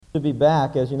To be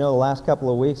back. As you know, the last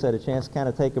couple of weeks I had a chance to kind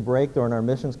of take a break during our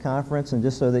missions conference, and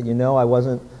just so that you know, I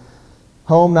wasn't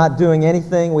home not doing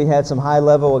anything. We had some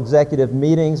high-level executive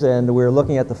meetings, and we were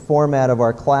looking at the format of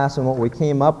our class, and what we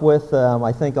came up with,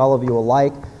 I think all of you will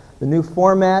like. The new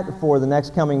format for the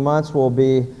next coming months will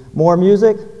be more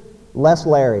music, less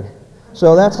Larry.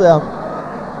 So that's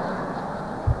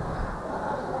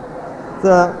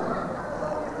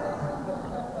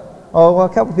Oh, well,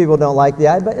 a couple people don't like the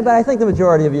idea, but I think the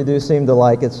majority of you do seem to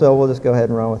like it, so we'll just go ahead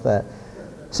and run with that.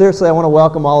 Seriously, I want to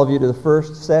welcome all of you to the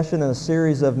first session in a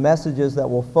series of messages that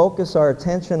will focus our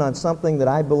attention on something that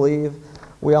I believe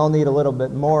we all need a little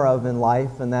bit more of in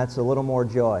life, and that's a little more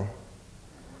joy.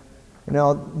 You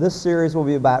know, this series will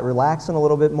be about relaxing a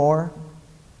little bit more,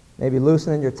 maybe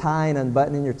loosening your tie and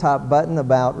unbuttoning your top button,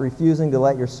 about refusing to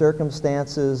let your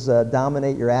circumstances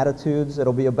dominate your attitudes.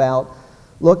 It'll be about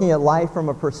looking at life from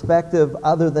a perspective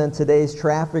other than today's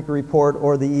traffic report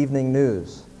or the evening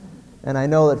news. And I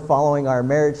know that following our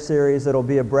marriage series, it'll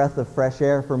be a breath of fresh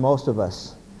air for most of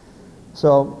us.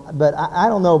 So, but I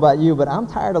don't know about you, but I'm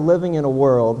tired of living in a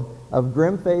world of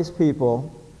grim-faced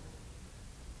people.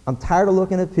 I'm tired of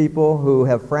looking at people who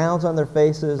have frowns on their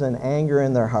faces and anger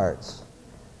in their hearts.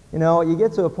 You know, you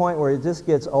get to a point where it just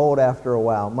gets old after a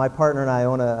while. My partner and I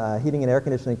own a heating and air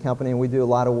conditioning company, and we do a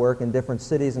lot of work in different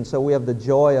cities, and so we have the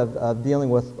joy of dealing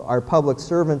with our public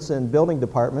servants in building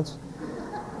departments.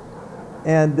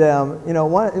 And, you know,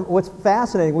 what's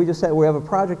fascinating, we have a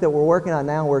project that we're working on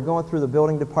now. We're going through the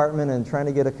building department and trying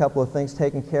to get a couple of things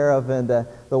taken care of, and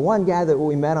the one guy that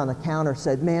we met on the counter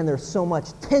said, "Man, there's so much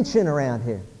tension around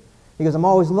here." He goes, "I'm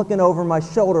always looking over my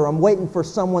shoulder. I'm waiting for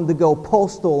someone to go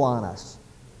postal on us."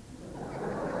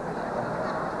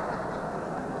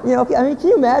 You know, I mean, can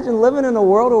you imagine living in a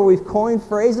world where we've coined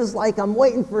phrases like, "I'm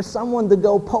waiting for someone to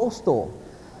go postal"?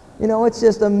 You know, it's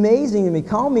just amazing to me.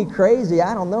 Call me crazy,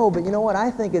 I don't know, but you know what? I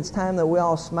think it's time that we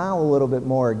all smile a little bit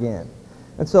more again.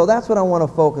 And so that's what I want to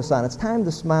focus on. It's time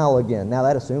to smile again. Now,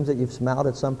 that assumes that you've smiled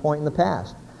at some point in the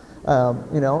past.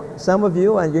 You know, some of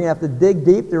you, and you're going to have to dig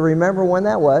deep to remember when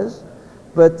that was.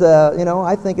 But, you know,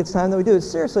 I think it's time that we do it.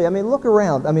 Seriously, I mean, look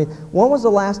around. I mean, when was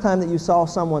the last time that you saw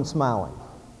someone smiling?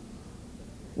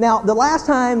 Now, the last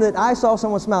time that I saw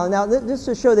someone smiling, now just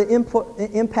to show the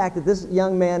impact that this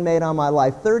young man made on my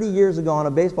life, 30 years ago on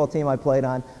a baseball team I played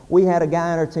on, we had a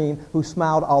guy on our team who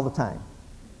smiled all the time.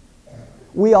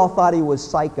 We all thought he was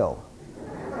psycho.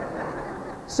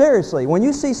 Seriously, when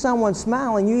you see someone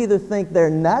smiling, you either think they're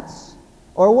nuts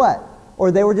or what?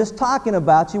 Or they were just talking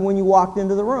about you when you walked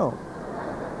into the room.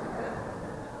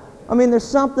 I mean, there's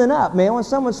something up, man. When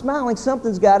someone's smiling,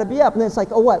 something's got to be up. And then it's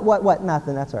like, oh, what?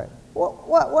 Nothing, that's all right.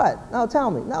 What? No, tell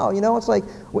me. No, you know, it's like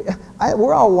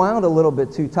we're all wound a little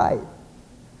bit too tight.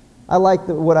 I like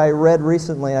what I read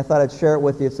recently, and I thought I'd share it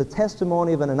with you. It's a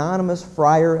testimony of an anonymous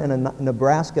friar in a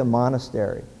Nebraska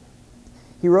monastery.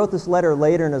 He wrote this letter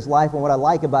later in his life, and what I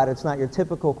like about it, it's not your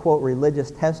typical, quote, religious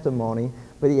testimony,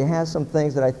 but he has some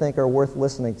things that I think are worth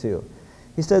listening to.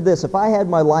 He said this: "If I had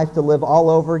my life to live all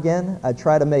over again, I'd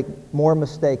try to make more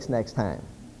mistakes next time.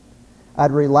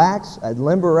 I'd relax, I'd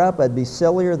limber up, I'd be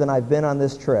sillier than I've been on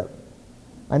this trip.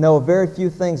 I know very few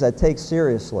things I'd take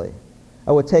seriously.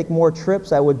 I would take more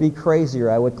trips, I would be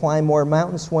crazier, I would climb more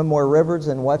mountains, swim more rivers,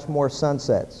 and watch more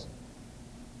sunsets.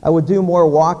 I would do more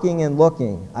walking and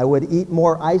looking. I would eat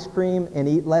more ice cream and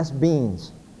eat less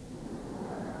beans."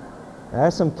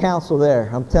 There's some counsel there,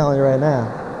 I'm telling you right now.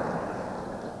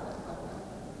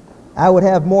 "I would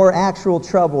have more actual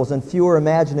troubles and fewer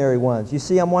imaginary ones. You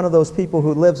see, I'm one of those people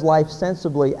who lives life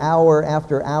sensibly hour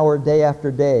after hour, day after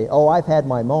day. Oh, I've had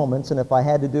my moments, and if I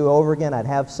had to do it over again, I'd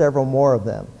have several more of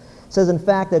them." It says, "In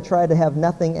fact, I tried to have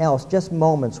nothing else, just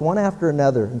moments, one after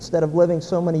another, instead of living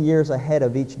so many years ahead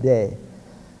of each day.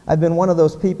 I've been one of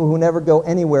those people who never go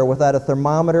anywhere without a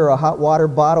thermometer, a hot water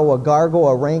bottle, a gargle,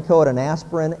 a raincoat, an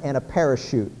aspirin, and a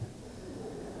parachute.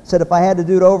 Said if I had to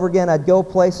do it over again, I'd go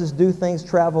places, do things,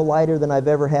 travel lighter than I've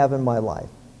ever have in my life.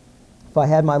 If I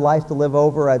had my life to live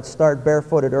over, I'd start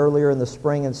barefooted earlier in the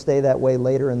spring and stay that way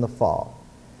later in the fall.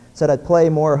 Said I'd play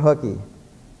more hooky.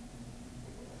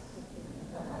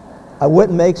 I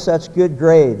wouldn't make such good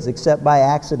grades except by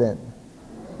accident."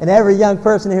 And every young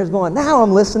person here is going, "Now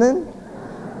I'm listening."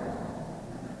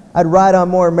 "I'd ride on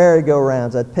more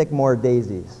merry-go-rounds. I'd pick more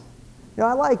daisies." You know,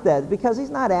 I like that because he's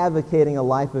not advocating a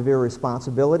life of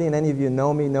irresponsibility, and any of you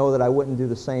know me know that I wouldn't do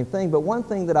the same thing. But one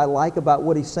thing that I like about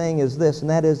what he's saying is this, and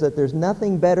that is that there's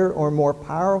nothing better or more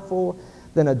powerful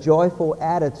than a joyful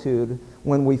attitude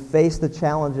when we face the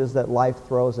challenges that life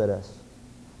throws at us.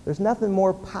 There's nothing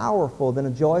more powerful than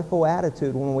a joyful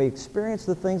attitude when we experience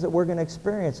the things that we're going to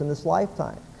experience in this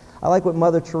lifetime. I like what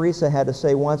Mother Teresa had to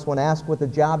say once when asked what the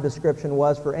job description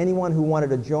was for anyone who wanted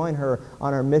to join her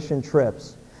on her mission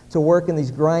trips, to work in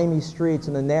these grimy streets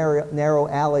and the narrow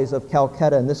alleys of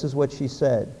Calcutta, and this is what she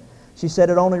said. She said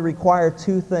it only required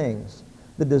two things: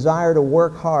 the desire to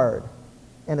work hard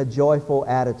and a joyful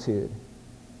attitude.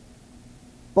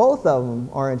 Both of them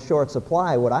are in short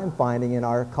supply, what I'm finding in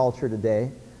our culture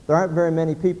today. There aren't very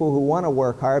many people who want to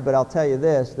work hard, but I'll tell you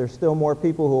this, there's still more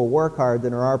people who will work hard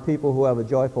than there are people who have a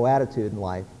joyful attitude in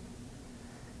life.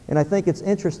 And I think it's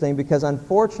interesting because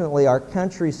unfortunately our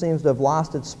country seems to have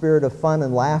lost its spirit of fun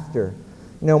and laughter.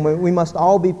 You know, we must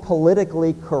all be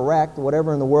politically correct,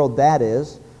 whatever in the world that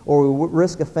is, or we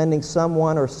risk offending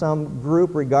someone or some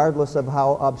group regardless of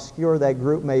how obscure that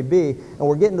group may be. And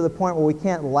we're getting to the point where we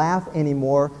can't laugh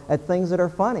anymore at things that are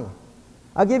funny.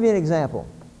 I'll give you an example.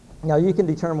 Now, you can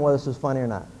determine whether this is funny or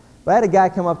not. But I had a guy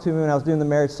come up to me when I was doing the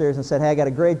marriage series and said, hey, I got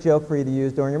a great joke for you to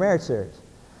use during your marriage series.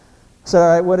 I said, all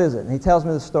right, what is it? And he tells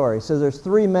me the story. He says, there's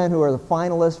 3 men who are the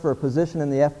finalists for a position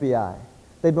in the FBI.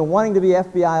 They've been wanting to be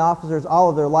FBI officers all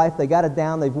of their life. They got it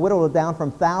down. They've whittled it down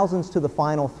from thousands to the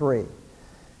final 3.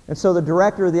 And so the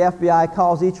director of the FBI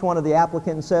calls each one of the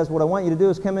applicants and says, what I want you to do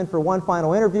is come in for one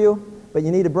final interview, but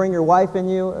you need to bring your wife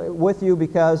with you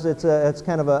because it's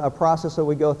kind of a process that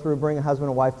we go through, bring a husband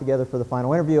and wife together for the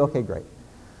final interview. Okay, great.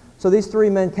 So these 3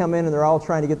 men come in and they're all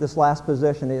trying to get this last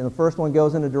position. And the first one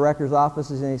goes into the director's office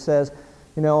and he says,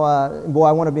 you know, boy,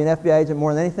 I want to be an FBI agent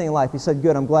more than anything in life. He said,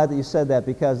 good, I'm glad that you said that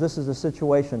because this is the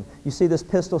situation. You see this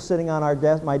pistol sitting on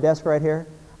my desk right here?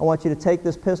 I want you to take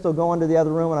this pistol, go into the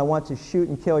other room, and I want to shoot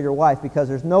and kill your wife because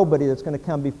there's nobody that's going to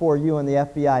come before you in the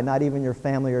FBI, not even your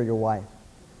family or your wife.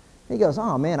 He goes,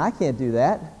 oh man, I can't do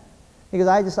that. He goes,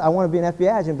 I want to be an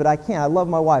FBI agent, but I can't. I love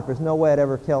my wife. There's no way I'd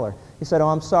ever kill her. He said, oh,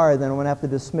 I'm sorry, then I'm going to have to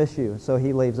dismiss you. So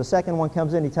he leaves. The second one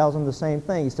comes in. He tells him the same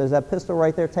thing. He says, that pistol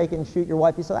right there, take it and shoot your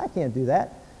wife. He said, I can't do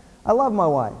that. I love my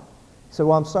wife. He said,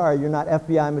 well, I'm sorry, you're not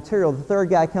FBI material. The third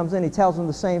guy comes in. He tells him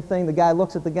the same thing. The guy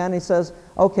looks at the gun and he says,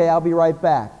 okay, I'll be right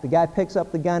back. The guy picks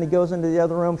up the gun. He goes into the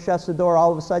other room, shuts the door.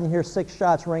 All of a sudden, you hear 6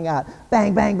 shots ring out.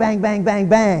 Bang, bang, bang, bang, bang,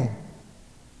 bang.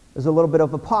 There's a little bit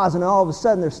of a pause, and all of a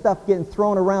sudden there's stuff getting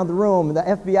thrown around the room. And the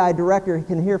FBI director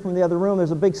can hear from the other room.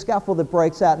 There's a big scuffle that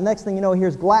breaks out. Next thing you know, he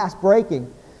hears glass breaking.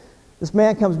 This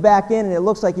man comes back in, and it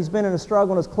looks like he's been in a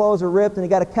struggle, and his clothes are ripped, and he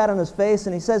got a cut on his face,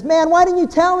 and he says, man, why didn't you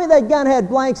tell me that gun had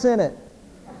blanks in it?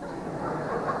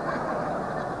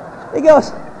 He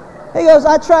goes,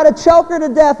 I tried to choke her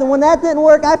to death, and when that didn't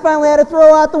work, I finally had to throw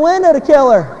her out the window to kill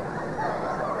her.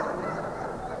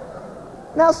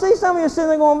 Now, see, some of you are sitting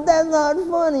there going, that's not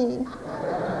funny.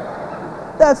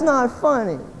 That's not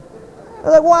funny.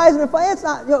 They're like, why isn't it funny? It's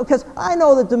not, because I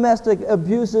know that domestic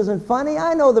abuse isn't funny.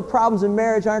 I know that problems in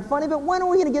marriage aren't funny, but when are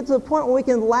we going to get to the point where we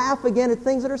can laugh again at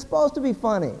things that are supposed to be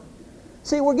funny?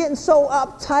 See, we're getting so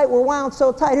uptight, we're wound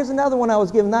so tight. Here's another one I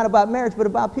was given, not about marriage, but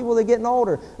about people that are getting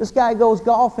older. This guy goes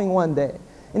golfing one day,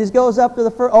 and he goes up to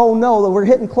the first, oh no, we're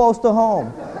hitting close to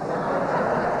home.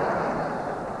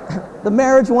 The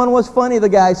marriage one was funny, the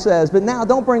guy says, but now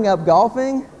don't bring up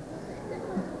golfing.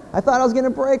 I thought I was getting a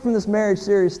break from this marriage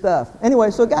series stuff. Anyway,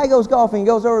 so a guy goes golfing, he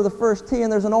goes over to the first tee,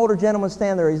 and there's an older gentleman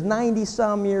standing there. He's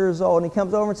 90-some years old, and he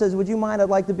comes over and says, would you mind, I'd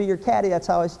like to be your caddy, that's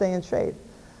how I stay in shape.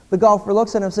 The golfer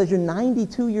looks at him and says, you're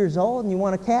 92 years old and you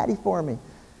want a caddy for me? He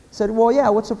said, well, yeah,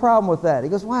 what's the problem with that? He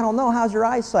goes, well, I don't know, how's your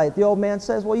eyesight? The old man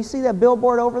says, well, you see that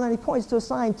billboard over there? And he points to a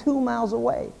sign 2 miles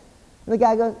away. And the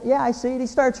guy goes, yeah, I see it. He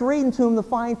starts reading to him the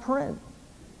fine print.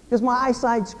 He goes, my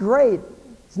eyesight's great.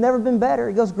 It's never been better.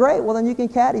 He goes, great, well then you can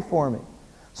caddy for me.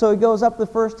 So he goes up the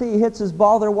first tee, he hits his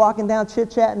ball, they're walking down,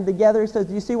 chit-chatting together. He says,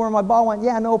 do you see where my ball went?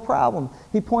 Yeah, no problem.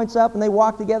 He points up and they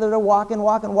walk together, they're walking.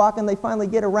 They finally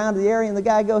get around to the area and the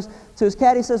guy goes to his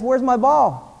caddy, says, where's my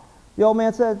ball? The old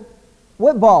man said,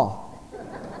 what ball?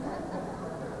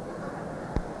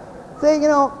 See,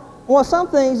 well, some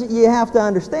things you have to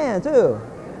understand too.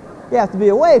 You have to be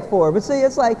awake for. But see,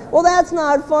 it's like, well, that's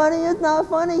not funny. It's not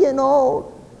funny getting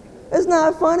old. It's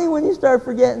not funny when you start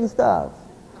forgetting stuff.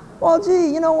 Well,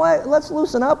 gee, you know what? Let's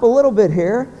loosen up a little bit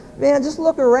here. Man, just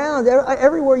look around.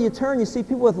 Everywhere you turn, you see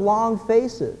people with long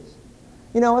faces.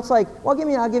 It's like, well,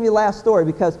 I'll give you the last story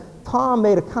because Tom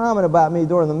made a comment about me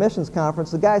during the missions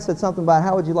conference. The guy said something about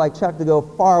how would you like Chuck to go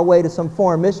far away to some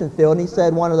foreign mission field, and he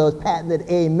said one of those patented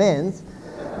amens.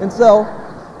 And so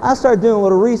I started doing a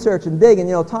little research and digging.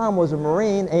 Tom was a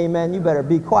Marine. Amen. You better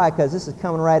be quiet because this is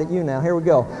coming right at you now. Here we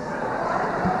go.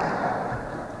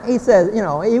 He says,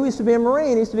 he used to be a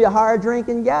Marine. He used to be a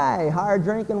hard-drinking guy,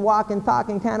 hard-drinking, walking,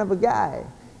 talking kind of a guy.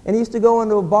 And he used to go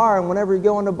into a bar, and whenever he'd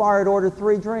go into a bar, he'd order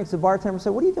 3 drinks. The bartender said,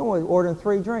 "What are you doing with ordering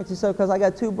 3 drinks?" He said, "Because I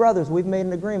got 2 brothers. We've made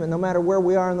an agreement. No matter where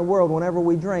we are in the world, whenever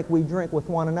we drink with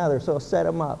one another. So set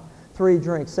him up. 3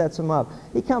 drinks sets him up."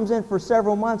 He comes in for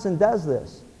several months and does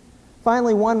this.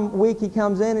 Finally, one week he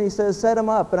comes in and he says, "Set him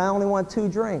up, but I only want 2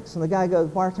 drinks." And the guy goes,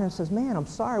 bartender says, "Man, I'm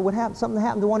sorry. What happened? Something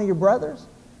happened to one of your brothers?"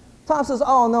 Tom says,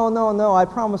 "Oh, no. I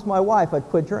promised my wife I'd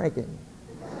quit drinking."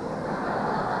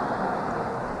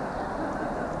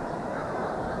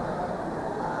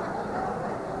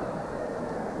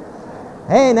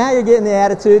 Hey, now you're getting the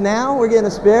attitude now. We're getting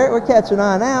the spirit. We're catching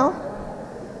on now.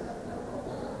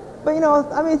 But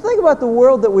think about the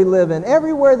world that we live in.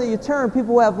 Everywhere that you turn,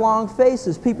 people have long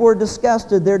faces. People are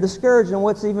disgusted. They're discouraged. And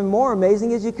what's even more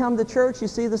amazing is you come to church, you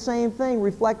see the same thing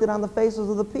reflected on the faces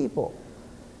of the people.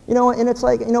 And it's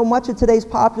like, much of today's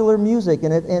popular music,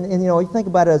 and you think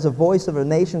about it as a voice of a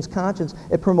nation's conscience,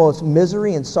 it promotes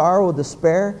misery and sorrow,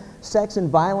 despair. Sex and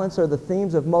violence are the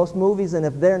themes of most movies, and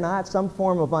if they're not, some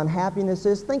form of unhappiness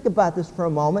is. Think about this for a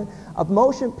moment. A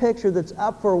motion picture that's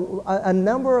up for a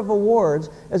number of awards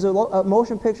is a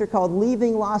motion picture called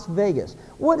Leaving Las Vegas.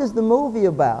 What is the movie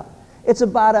about? It's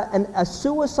about a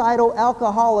suicidal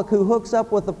alcoholic who hooks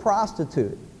up with a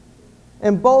prostitute.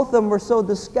 And both of them were so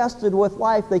disgusted with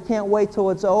life, they can't wait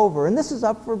till it's over. And this is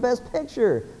up for Best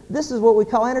Picture. This is what we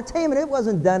call entertainment. It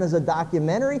wasn't done as a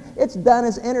documentary. It's done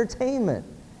as entertainment.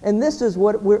 And this is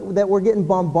what we're getting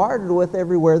bombarded with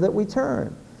everywhere that we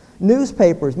turn.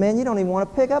 Newspapers, man, you don't even want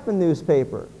to pick up a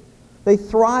newspaper. They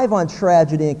thrive on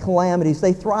tragedy and calamities.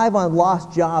 They thrive on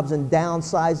lost jobs and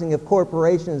downsizing of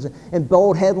corporations and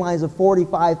bold headlines of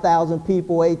 45,000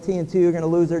 people, AT&T are going to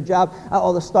lose their job.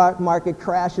 The stock market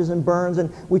crashes and burns,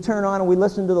 and we turn on and we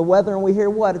listen to the weather and we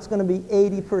hear what? It's going to be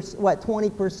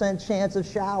 20% chance of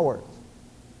showers.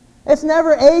 It's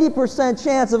never 80%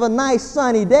 chance of a nice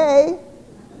sunny day.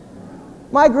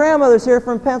 My grandmother's here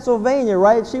from Pennsylvania,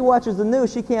 right? She watches the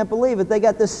news. She can't believe it. They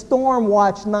got this Storm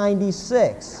Watch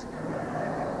 96.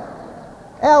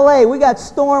 L.A., we got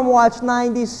Storm Watch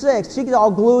 96. She's all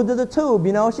glued to the tube,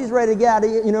 She's ready to get out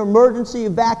of, emergency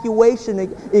evacuation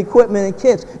equipment and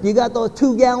kits. You got those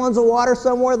 2 gallons of water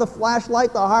somewhere, the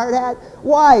flashlight, the hard hat?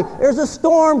 Why? There's a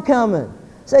storm coming.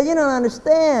 Say, you don't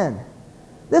understand.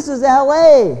 This is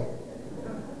L.A.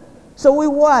 So we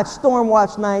watch Storm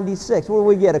Watch 96. What do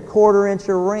we get? A 1/4 inch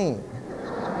of rain.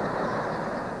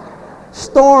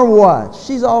 Storm Watch.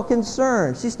 She's all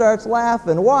concerned. She starts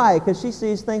laughing. Why? Because she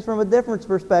sees things from a different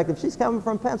perspective. She's coming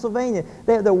from Pennsylvania.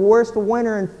 They have the worst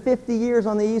winter in 50 years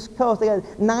on the East Coast. They got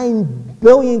 9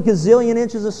 billion gazillion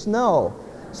inches of snow.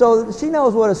 So she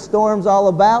knows what a storm's all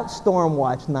about. Storm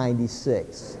Watch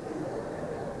 96.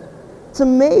 It's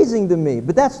amazing to me.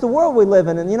 But that's the world we live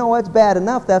in. And you know what's bad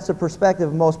enough? That's the perspective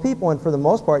of most people. And for the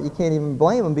most part, you can't even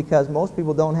blame them because most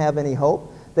people don't have any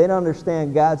hope. They don't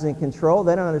understand God's in control.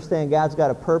 They don't understand God's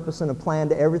got a purpose and a plan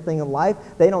to everything in life.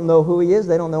 They don't know who He is.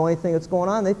 They don't know anything that's going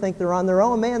on. They think they're on their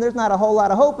own. Man, there's not a whole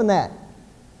lot of hope in that.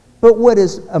 But what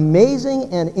is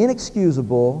amazing and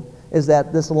inexcusable is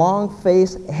that this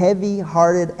long-faced,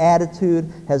 heavy-hearted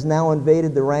attitude has now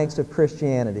invaded the ranks of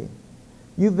Christianity.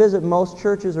 You visit most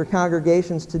churches or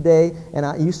congregations today, and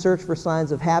you search for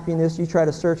signs of happiness. You try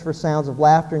to search for sounds of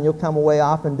laughter, and you'll come away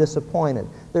often disappointed.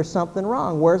 There's something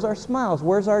wrong. Where's our smiles?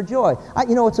 Where's our joy?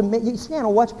 It's amazing. You stand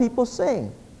and watch people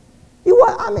sing. You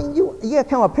got to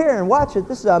come up here and watch it.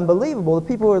 This is unbelievable. The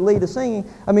people who are lead to singing.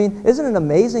 Isn't it an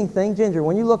amazing thing, Ginger?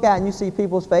 When you look out and you see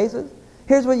people's faces,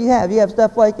 here's what you have. You have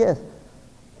stuff like this.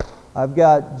 I've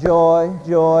got joy,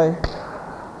 joy,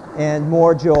 and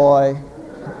more joy.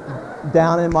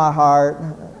 Down in my heart,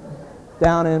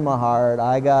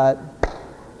 I got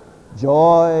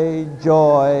joy,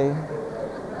 joy,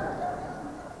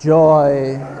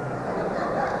 joy,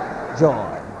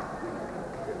 joy.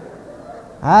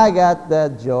 I got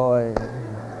that joy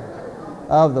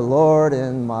of the Lord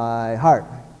in my heart.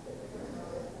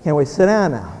 Can we sit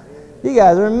down now? You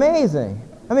guys are amazing.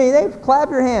 They clap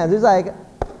your hands. It's like,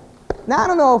 now I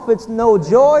don't know if it's no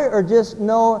joy or just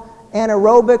no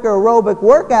anaerobic or aerobic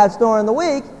workouts during the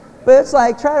week, but it's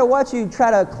like try to watch you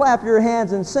try to clap your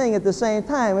hands and sing at the same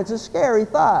time. It's a scary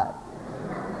thought.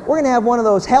 We're going to have one of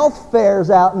those health fairs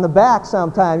out in the back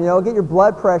sometime, get your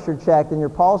blood pressure checked and your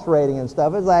pulse rating and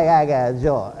stuff. It's like, I got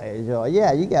joy, joy.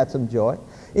 Yeah, you got some joy.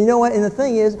 You know what? And the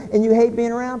thing is, and you hate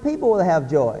being around people that have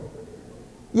joy.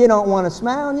 You don't want to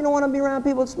smile, and you don't want to be around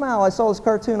people that smile. I saw this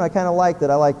cartoon. I kind of liked it.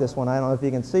 I like this one. I don't know if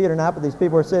you can see it or not, but these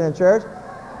people are sitting in church.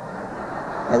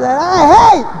 And then,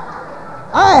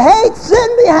 I hate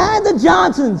sitting behind the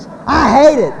Johnsons. I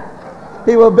hate it.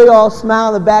 People with a big old smile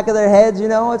on the back of their heads,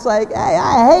 It's like, hey,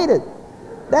 I hate it.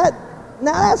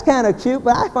 Now that's kind of cute,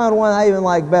 but I found one I even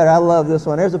like better. I love this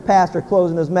one. There's a pastor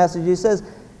closing his message. He says,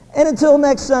 and until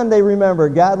next Sunday, remember,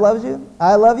 God loves you,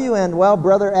 I love you, and, well,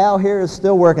 Brother Al here is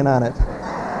still working on it.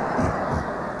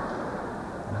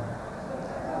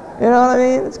 You know what I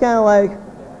mean? It's kind of like,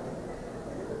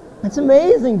 it's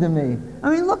amazing to me. I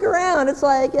mean, look around. It's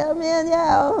like, yeah, man,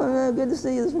 good to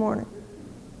see you this morning.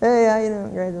 Hey, how you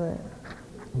doing? Great to meet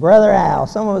you. Brother Al.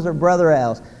 Some of us are Brother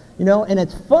Al's. You know, and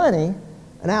it's funny.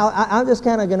 Now, I'm just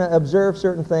kind of going to observe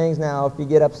certain things. Now, if you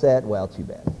get upset, well, too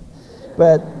bad.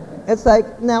 But it's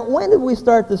like, now, when did we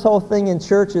start this whole thing in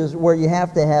churches where you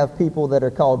have to have people that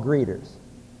are called greeters?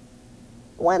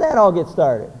 When did that all get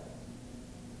started?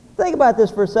 Think about this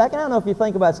for a second. I don't know if you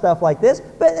think about stuff like this,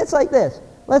 but it's like this.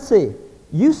 Let's see.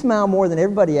 You smile more than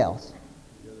everybody else.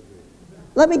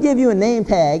 Let me give you a name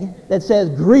tag that says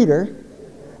greeter.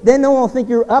 Then no one will think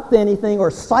you're up to anything or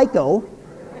psycho.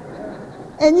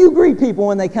 And you greet people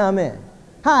when they come in.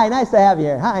 Hi, nice to have you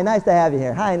here. Hi, nice to have you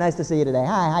here. Hi, nice to see you today.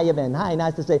 Hi, how you been? Hi,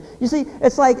 nice to see you. You see,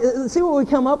 it's like, see what we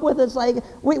come up with? It's like,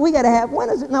 we got to have,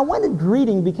 when did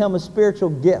greeting become a spiritual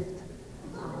gift?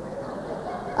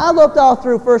 I looked all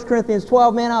through 1 Corinthians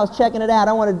 12, man, I was checking it out.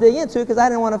 I want to dig into it because I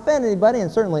didn't want to offend anybody,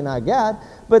 and certainly not God.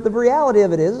 But the reality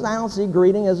of it is I don't see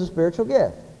greeting as a spiritual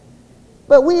gift.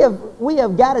 But we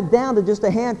have got it down to just a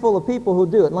handful of people who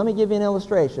do it. Let me give you an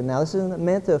illustration. Now, this isn't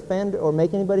meant to offend or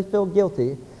make anybody feel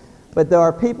guilty, but there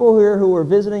are people here who are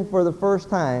visiting for the first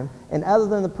time, and other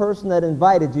than the person that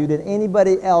invited you, did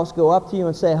anybody else go up to you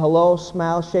and say hello,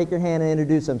 smile, shake your hand, and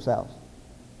introduce themselves?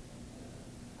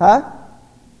 Huh?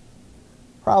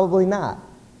 Probably not.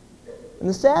 And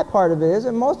the sad part of it is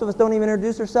that most of us don't even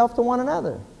introduce ourselves to one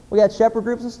another. We got shepherd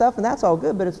groups and stuff, and that's all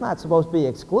good, but it's not supposed to be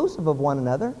exclusive of one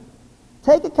another.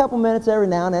 Take a couple minutes every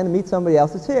now and then to meet somebody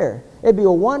else that's here. It'd be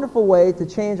a wonderful way to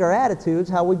change our attitudes,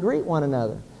 how we greet one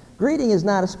another. Greeting is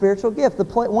not a spiritual gift. The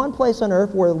one place on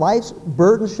earth where life's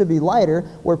burdens should be lighter,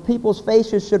 where people's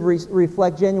faces should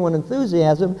reflect genuine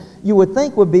enthusiasm, you would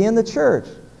think would be in the church.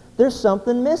 There's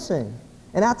something missing.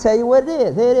 And I'll tell you what it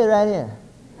is. Here it is right here.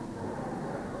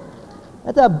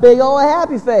 That's a big old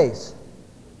happy face.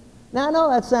 Now, I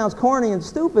know that sounds corny and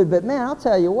stupid, but man, I'll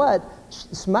tell you what,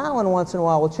 smiling once in a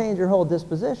while will change your whole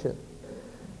disposition.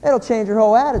 It'll change your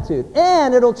whole attitude.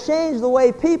 And it'll change the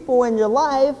way people in your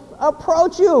life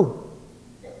approach you.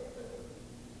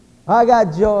 I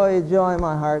got joy in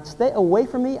my heart. Stay away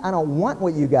from me. I don't want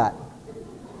what you got.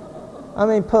 I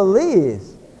mean,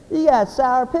 please. You got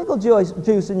sour pickle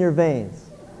juice in your veins.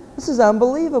 This is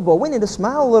unbelievable. We need to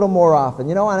smile a little more often.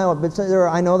 You know, I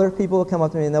know there are people who come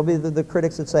up to me, and they'll be the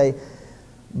critics that say,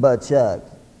 but Chuck,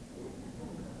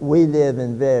 we live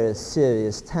in very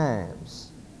serious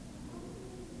times.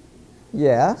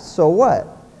 Yeah, so what?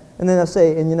 And then they'll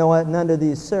say, and you know what? And under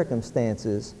these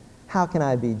circumstances, how can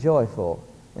I be joyful?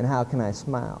 And how can I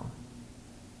smile?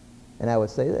 And I would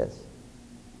say this.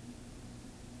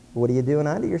 What are you doing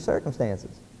under your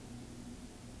circumstances?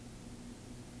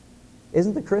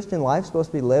 Isn't the Christian life supposed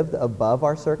to be lived above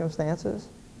our circumstances?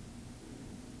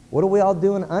 What are we all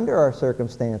doing under our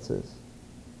circumstances?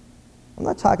 I'm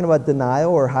not talking about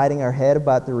denial or hiding our head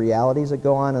about the realities that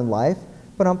go on in life,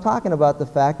 but I'm talking about the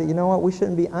fact that, you know what, we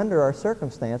shouldn't be under our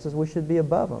circumstances, we should be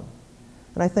above them.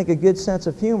 And I think a good sense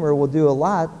of humor will do a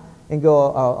lot and go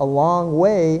a long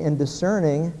way in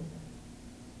discerning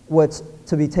what's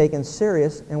to be taken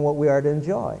serious and what we are to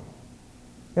enjoy.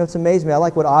 You know, it's amazing me. I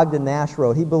like what Ogden Nash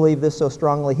wrote. He believed this so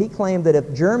strongly. He claimed that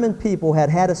if German people had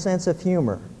had a sense of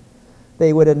humor,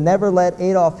 they would have never let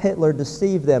Adolf Hitler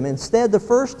deceive them. Instead, the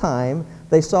first time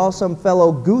they saw some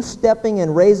fellow goose-stepping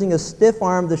and raising a stiff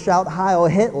arm to shout Heil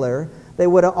Hitler, they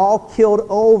would have all killed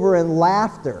over in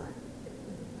laughter.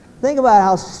 Think about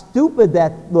how stupid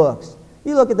that looks.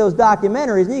 You look at those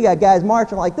documentaries and you got guys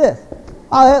marching like this.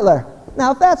 Heil Hitler.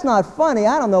 Now, if that's not funny,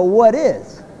 I don't know what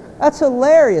is. That's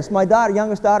hilarious. My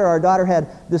youngest daughter, our daughter had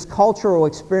this cultural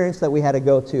experience that we had to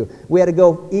go to. We had to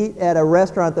go eat at a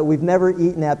restaurant that we've never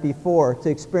eaten at before to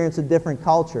experience a different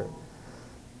culture.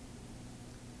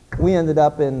 We ended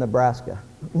up in Nebraska.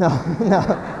 No,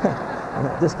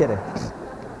 just kidding.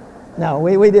 No,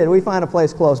 we did. We found a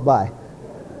place close by.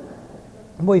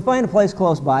 We find a place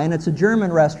close by, and it's a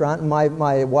German restaurant, and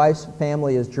my wife's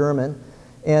family is German.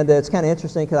 And it's kind of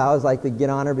interesting because I always like to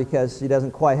get on her because she doesn't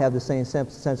quite have the same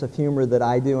sense of humor that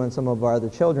I do and some of our other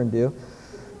children do.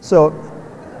 So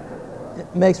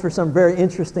it makes for some very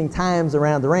interesting times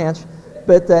around the ranch.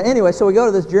 But anyway, so we go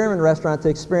to this German restaurant to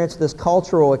experience this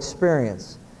cultural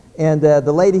experience. And the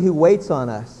lady who waits on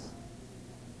us,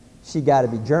 she got to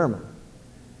be German.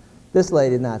 This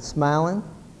lady's not smiling.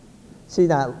 She's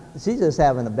just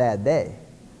having a bad day.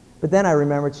 But then I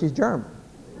remembered she's German.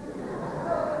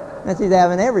 And she's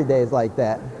having every day is like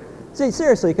that. See,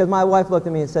 seriously, because my wife looked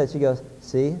at me and said, she goes,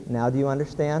 see, now do you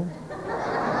understand?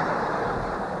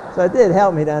 So it did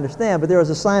help me to understand, but there was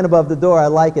a sign above the door, I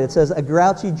like it. It says, a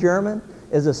grouchy German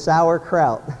is a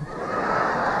sauerkraut.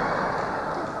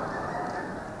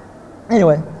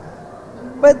 Anyway,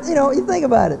 but you think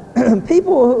about it.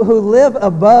 People who live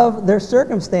above their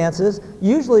circumstances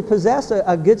usually possess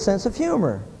a good sense of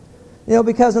humor.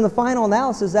 Because in the final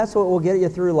analysis, that's what will get you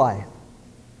through life.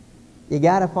 You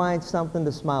got to find something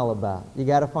to smile about. You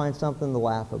got to find something to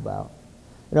laugh about.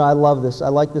 I love this. I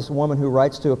like this woman who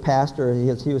writes to a pastor.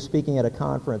 He was speaking at a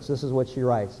conference. This is what she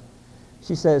writes.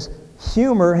 She says,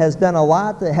 humor has done a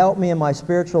lot to help me in my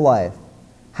spiritual life.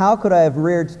 How could I have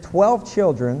reared 12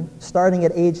 children starting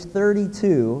at age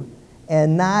 32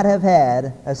 and not have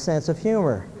had a sense of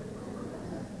humor?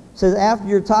 Says, after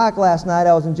your talk last night,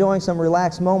 I was enjoying some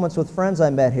relaxed moments with friends I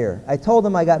met here. I told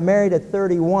them I got married at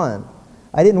 31.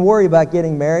 I didn't worry about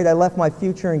getting married. I left my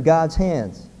future in God's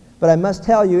hands. But I must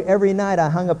tell you, every night I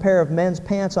hung a pair of men's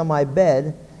pants on my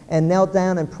bed and knelt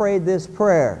down and prayed this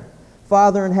prayer.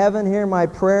 Father in heaven, hear my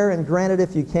prayer and grant it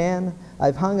if you can.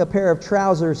 I've hung a pair of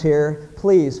trousers here.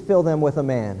 Please fill them with a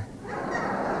man.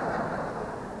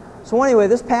 So anyway,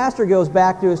 this pastor goes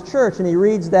back to his church and he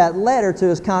reads that letter to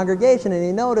his congregation, and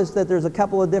he noticed that there's a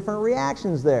couple of different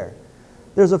reactions there.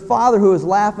 There's a father who is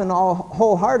laughing all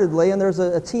wholeheartedly, and there's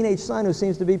a teenage son who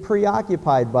seems to be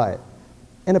preoccupied by it.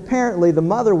 And apparently the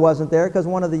mother wasn't there because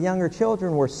one of the younger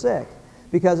children were sick.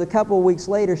 Because a couple of weeks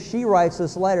later, she writes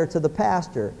this letter to the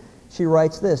pastor. She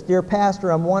writes this, Dear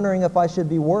Pastor, I'm wondering if I should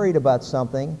be worried about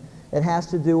something. It has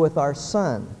to do with our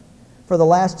son. For the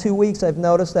last 2 weeks, I've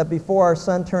noticed that before our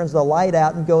son turns the light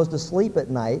out and goes to sleep at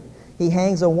night, he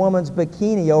hangs a woman's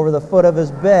bikini over the foot of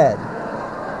his bed.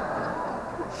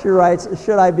 She writes,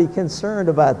 should I be concerned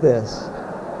about this?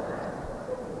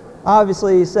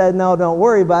 Obviously, he said, no, don't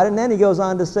worry about it. And then he goes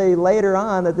on to say later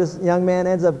on that this young man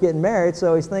ends up getting married,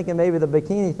 so he's thinking maybe the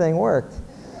bikini thing worked.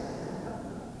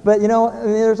 But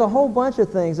there's a whole bunch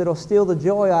of things that will steal the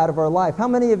joy out of our life. How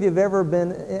many of you have ever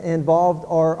been involved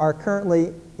or are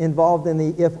currently involved in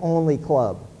the If Only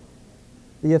Club?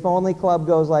 The If Only Club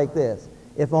goes like this.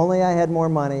 If only I had more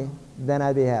money, then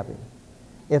I'd be happy.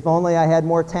 If only I had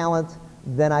more talent,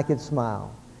 then I could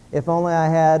smile. If only I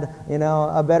had,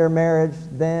 a better marriage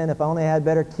then. If only I had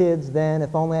better kids then.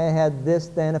 If only I had this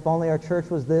then. If only our church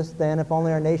was this then. If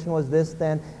only our nation was this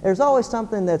then. There's always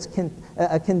something that's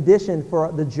a condition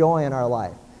for the joy in our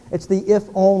life. It's the If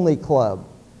Only Club.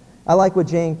 I like what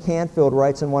Jane Canfield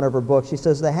writes in one of her books. She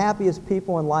says, the happiest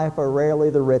people in life are rarely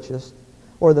the richest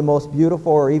or the most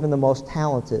beautiful or even the most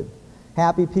talented.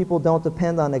 Happy people don't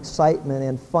depend on excitement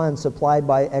and fun supplied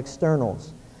by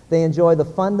externals. They enjoy the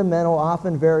fundamental,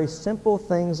 often very simple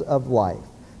things of life.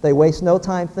 They waste no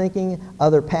time thinking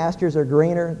other pastures are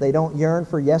greener. They don't yearn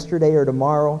for yesterday or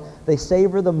tomorrow. They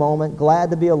savor the moment, glad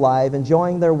to be alive,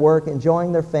 enjoying their work,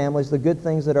 enjoying their families, the good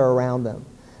things that are around them.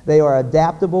 They are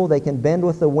adaptable. They can bend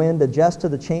with the wind, adjust to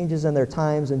the changes in their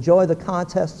times, enjoy the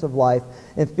contests of life,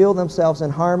 and feel themselves in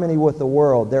harmony with the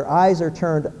world. Their eyes are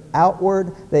turned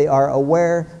outward. They are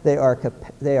aware. They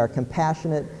are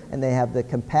compassionate, and they have the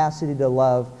capacity to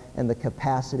love and the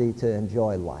capacity to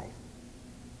enjoy life.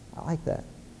 I like that.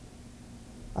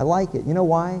 I like it. You know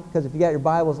why? Because if you got your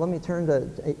Bibles, let me turn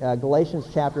to Galatians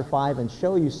chapter 5 and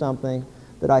show you something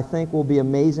that I think will be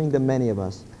amazing to many of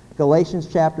us.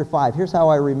 Galatians chapter 5. Here's how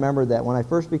I remembered that. When I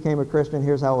first became a Christian,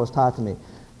 here's how it was taught to me.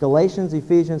 Galatians,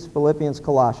 Ephesians, Philippians,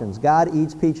 Colossians. God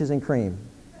eats peaches and cream.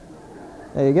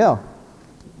 There you go.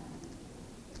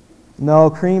 No,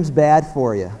 cream's bad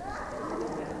for you.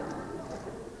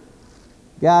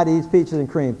 God eats peaches and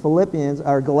cream.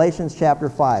 Galatians chapter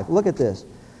 5. Look at this.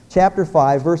 Chapter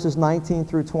 5, verses 19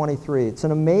 through 23. It's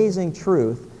an amazing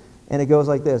truth, and it goes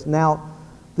like this. Now,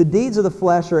 the deeds of the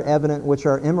flesh are evident, which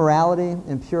are immorality,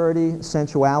 impurity,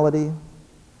 sensuality,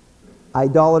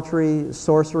 idolatry,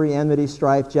 sorcery, enmity,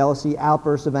 strife, jealousy,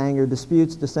 outbursts of anger,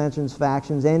 disputes, dissensions,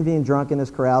 factions, envy and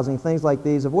drunkenness, carousing, things like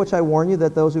these, of which I warn you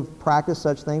that those who practice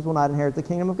such things will not inherit the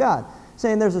kingdom of God.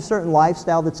 Saying there's a certain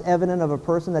lifestyle that's evident of a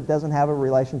person that doesn't have a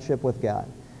relationship with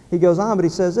God. He goes on, but he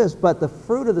says this, but the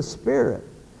fruit of the Spirit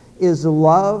is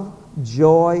love,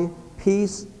 joy,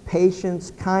 peace,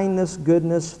 patience, kindness,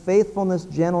 goodness, faithfulness,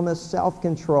 gentleness,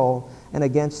 self-control, and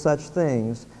against such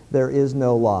things there is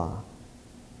no law.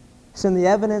 So the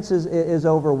evidence is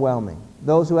overwhelming.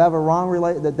 Those who have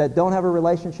that don't have a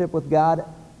relationship with God,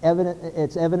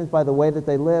 it's evident by the way that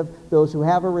they live. Those who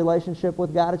have a relationship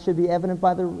with God, it should be evident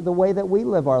by the way that we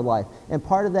live our life. And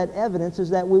part of that evidence is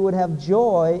that we would have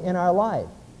joy in our life.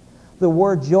 The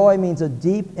word joy means a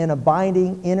deep and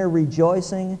abiding inner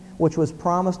rejoicing, which was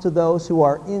promised to those who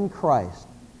are in Christ.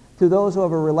 To those who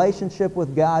have a relationship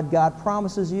with God, God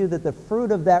promises you that the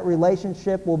fruit of that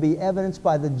relationship will be evidenced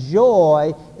by the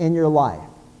joy in your life.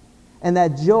 And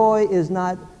that joy is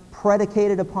not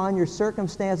predicated upon your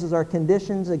circumstances or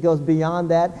conditions. It goes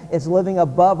beyond that. It's living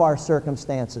above our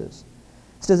circumstances.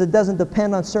 It says it doesn't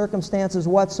depend on circumstances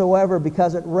whatsoever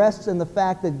because it rests in the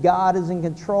fact that God is in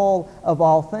control of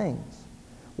all things.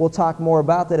 We'll talk more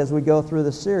about that as we go through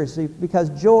the series. See, because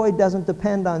joy doesn't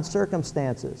depend on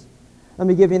circumstances. Let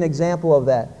me give you an example of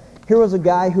that. Here was a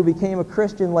guy who became a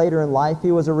Christian later in life.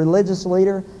 He was a religious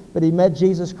leader, but he met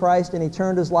Jesus Christ and he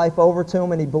turned his life over to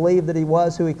him and he believed that he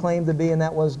was who he claimed to be, and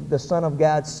that was the Son of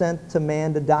God sent to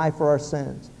man to die for our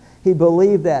sins. He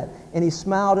believed that, and he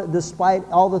smiled despite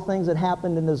all the things that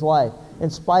happened in his life. In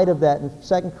spite of that, in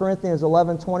 2 Corinthians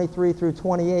 11:23 through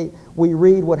 28, we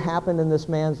read what happened in this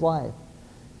man's life.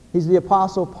 He's the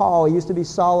Apostle Paul. He used to be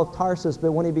Saul of Tarsus,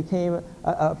 but when he became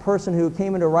a person who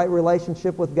came into a right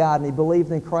relationship with God and he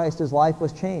believed in Christ, his life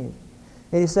was changed.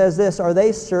 And he says this, are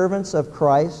they servants of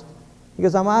Christ? He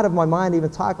goes, I'm out of my mind to even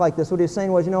talk like this. What he's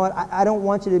saying was, you know what, I don't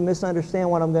want you to misunderstand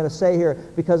what I'm going to say here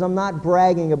because I'm not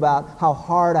bragging about how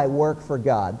hard I work for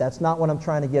God. That's not what I'm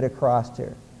trying to get across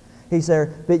here. He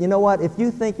said, but you know what, if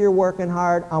you think you're working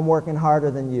hard, I'm working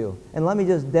harder than you. And let me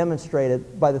just demonstrate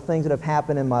it by the things that have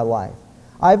happened in my life.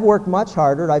 I've worked much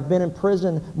harder. I've been in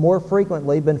prison more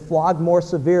frequently, been flogged more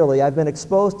severely. I've been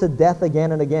exposed to death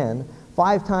again and again.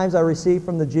 5 times I received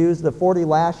from the Jews the 40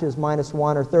 lashes minus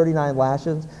 1, or 39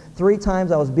 lashes. 3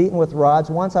 times I was beaten with rods.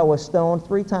 Once I was stoned.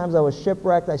 3 times I was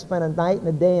shipwrecked. I spent a night and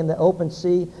a day in the open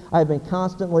sea. I've been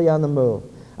constantly on the move.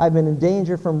 I've been in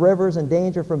danger from rivers, in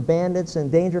danger from bandits,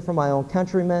 in danger from my own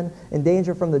countrymen, in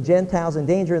danger from the Gentiles, in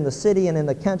danger in the city and in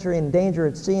the country, in danger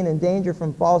at sea, and in danger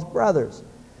from false brothers.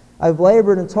 I've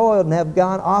labored and toiled and have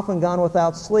often gone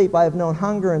without sleep. I have known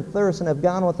hunger and thirst and have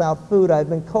gone without food. I have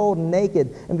been cold and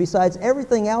naked. And besides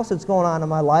everything else that's going on in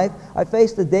my life, I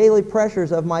face the daily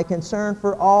pressures of my concern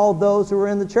for all those who are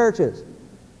in the churches.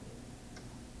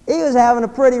 He was having a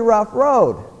pretty rough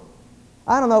road.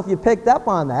 I don't know if you picked up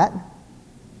on that,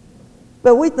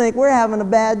 but we think we're having a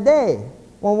bad day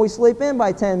when we sleep in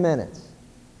by 10 minutes.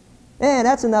 Man,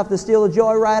 that's enough to steal the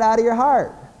joy right out of your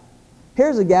heart.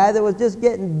 Here's a guy that was just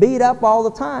getting beat up all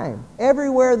the time.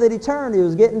 Everywhere that he turned, he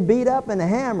was getting beat up and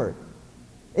hammered.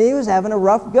 And he was having a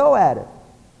rough go at it.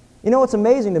 You know what's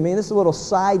amazing to me, and this is a little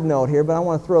side note here, but I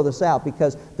want to throw this out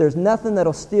because there's nothing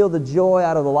that'll steal the joy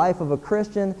out of the life of a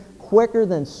Christian quicker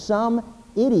than some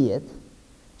idiot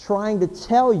trying to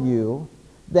tell you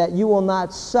that you will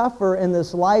not suffer in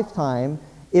this lifetime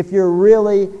if you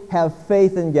really have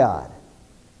faith in God.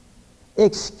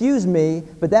 Excuse me,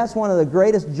 but that's one of the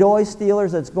greatest joy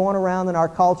stealers that's going around in our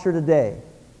culture today.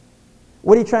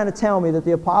 What are you trying to tell me, that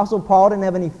the Apostle Paul didn't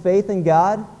have any faith in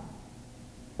God?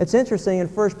 It's interesting, in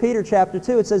 1 Peter chapter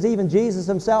 2, it says even Jesus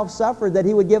himself suffered, that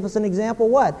he would give us an example,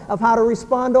 what? Of how to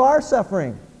respond to our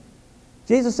suffering.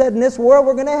 Jesus said, in this world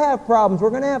we're going to have problems, we're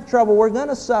going to have trouble, we're going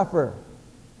to suffer.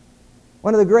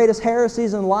 One of the greatest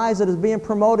heresies and lies that is being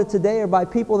promoted today are by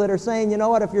people that are saying, you know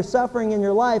what, if you're suffering in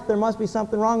your life, there must be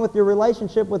something wrong with your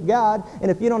relationship with God, and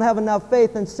if you don't have enough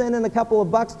faith, then send in a couple of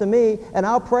bucks to me, and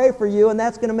I'll pray for you, and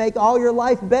that's going to make all your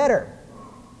life better.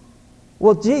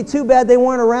 Well, gee, too bad they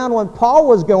weren't around when Paul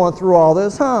was going through all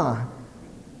this, huh?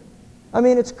 I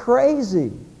mean, it's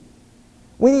crazy.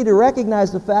 We need to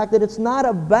recognize the fact that it's not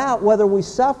about whether we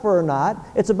suffer or not,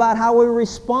 it's about how we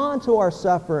respond to our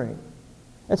suffering.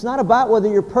 It's not about whether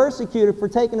you're persecuted for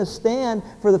taking a stand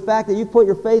for the fact that you put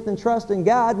your faith and trust in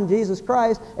God and Jesus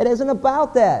Christ. It isn't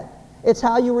about that. It's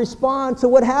how you respond to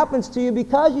what happens to you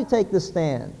because you take the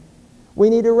stand. We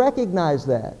need to recognize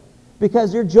that,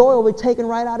 because your joy will be taken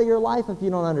right out of your life if you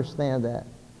don't understand that.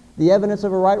 The evidence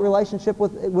of a right relationship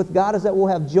with God is that we'll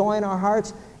have joy in our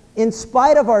hearts in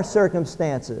spite of our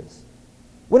circumstances.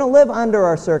 We don't live under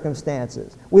our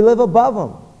circumstances. We live above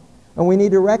them. And we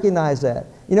need to recognize that.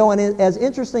 You know, and as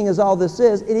interesting as all this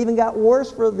is, it even got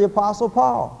worse for the Apostle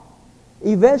Paul.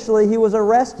 Eventually, he was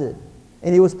arrested,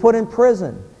 and he was put in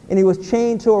prison, and he was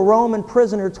chained to a Roman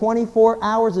prisoner 24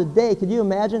 hours a day. Could you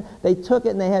imagine? They took it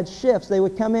and they had shifts. They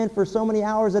would come in for so many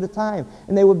hours at a time,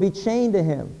 and they would be chained to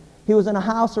him. He was in a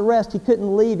house arrest. He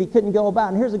couldn't leave. He couldn't go about.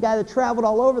 And here's a guy that traveled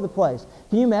all over the place.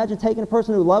 Can you imagine taking a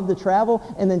person who loved to travel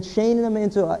and then chaining them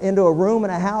into a room in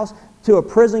a house to a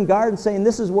prison guard and saying,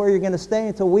 this is where you're going to stay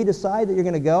until we decide that you're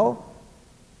going to go?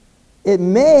 It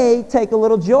may take a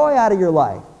little joy out of your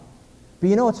life. But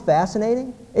you know what's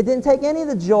fascinating? It didn't take any of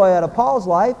the joy out of Paul's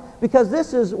life, because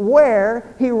this is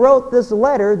where he wrote this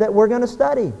letter that we're going to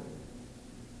study.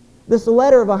 This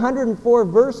letter of 104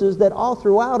 verses that all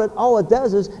throughout it, all it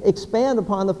does is expand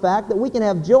upon the fact that we can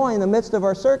have joy in the midst of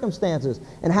our circumstances.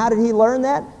 And how did he learn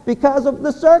that? Because of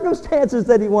the circumstances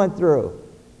that he went through.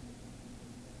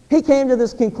 He came to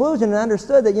this conclusion and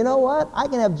understood that, you know what? I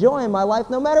can have joy in my life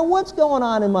no matter what's going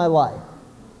on in my life.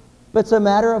 But it's a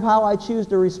matter of how I choose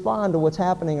to respond to what's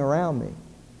happening around me.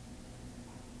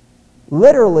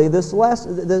 Literally, this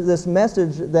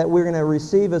message that we're going to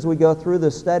receive as we go through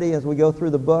this study, as we go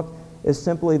through the book, is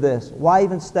simply this. Why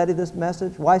even study this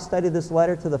message? Why study this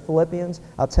letter to the Philippians?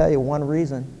 I'll tell you one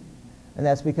reason, and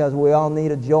that's because we all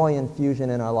need a joy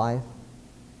infusion in our life.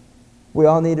 We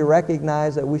all need to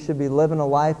recognize that we should be living a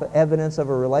life of evidence of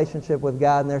a relationship with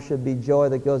God, and there should be joy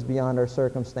that goes beyond our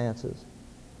circumstances.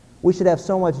 We should have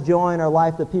so much joy in our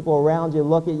life that people around you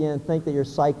look at you and think that you're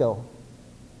psycho.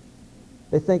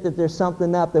 They think that there's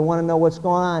something up. They want to know what's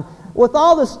going on. With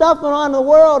all the stuff going on in the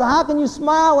world, how can you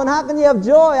smile and how can you have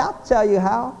joy? I'll tell you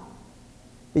how.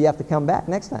 But you have to come back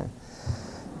next time.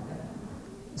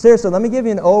 Seriously, let me give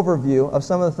you an overview of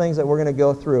some of the things that we're going to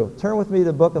go through. Turn with me to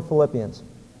the book of Philippians.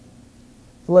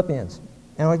 Philippians.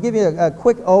 And I'll give you a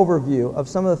quick overview of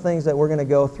some of the things that we're going to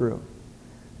go through.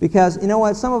 Because, you know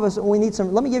what, some of us, we need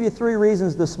some, let me give you 3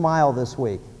 reasons to smile this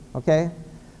week, okay?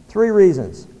 3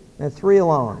 reasons, and 3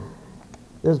 alone.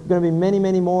 There's going to be many,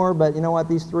 many more, but you know what,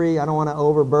 these 3, I don't want to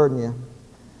overburden you.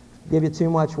 Give you too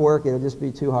much work, it'll just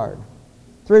be too hard.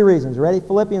 3 reasons, ready?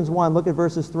 Philippians 1, look at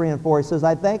verses 3 and 4. He says,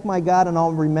 I thank my God in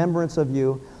all remembrance of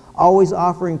you, always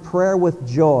offering prayer with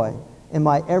joy in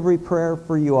my every prayer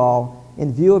for you all,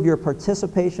 in view of your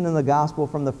participation in the gospel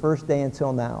from the first day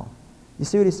until now. You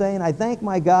see what he's saying? I thank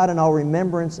my God in all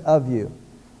remembrance of you.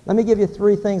 Let me give you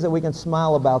 3 things that we can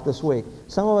smile about this week.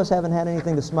 Some of us haven't had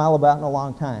anything to smile about in a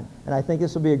long time, and I think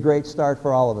this will be a great start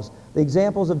for all of us. The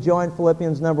examples of joy in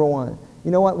Philippians, number 1.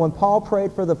 You know what? When Paul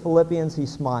prayed for the Philippians, he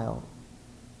smiled.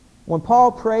 When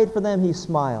Paul prayed for them, he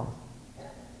smiled.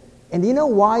 And do you know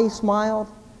why he smiled?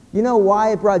 You know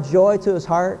why it brought joy to his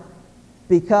heart?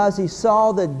 Because he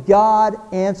saw that God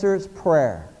answers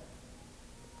prayer.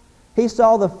 He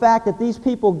saw the fact that these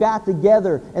people got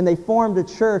together and they formed a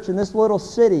church in this little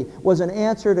city was an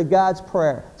answer to God's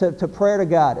prayer, to prayer to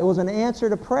God. It was an answer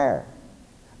to prayer.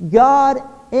 God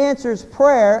answers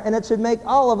prayer, and it should make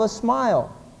all of us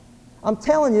smile. I'm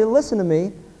telling you, listen to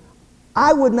me,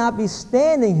 I would not be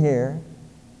standing here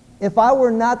if I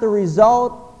were not the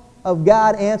result of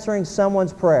God answering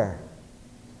someone's prayer.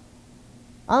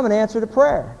 I'm an answer to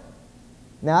prayer.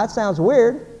 Now, that sounds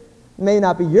weird. It may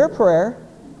not be your prayer,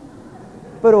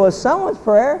 but it was someone's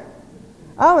prayer.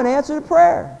 I'm an answer to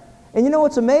prayer. And you know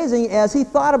what's amazing? As he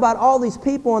thought about all these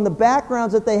people and the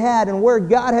backgrounds that they had and where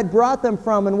God had brought them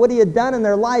from and what he had done in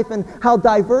their life and how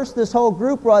diverse this whole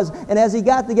group was, and as he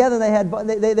got together,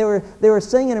 they were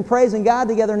singing and praising God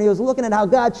together, and he was looking at how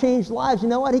God changed lives. You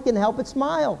know what? He couldn't help but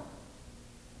smile.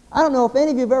 I don't know if any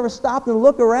of you have ever stopped and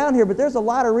looked around here, but there's a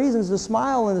lot of reasons to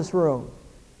smile in this room.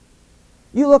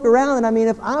 You look around, and I mean,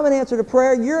 if I'm an answer to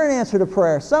prayer, you're an answer to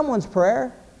prayer. Someone's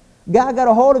prayer. God got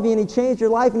a hold of you, and he changed your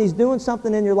life, and he's doing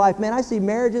something in your life. Man, I see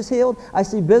marriages healed. I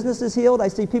see businesses healed. I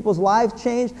see people's lives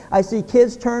changed. I see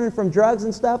kids turning from drugs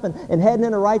and stuff and heading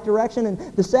in the right direction. And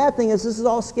the sad thing is, this is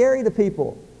all scary to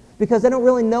people because they don't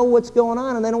really know what's going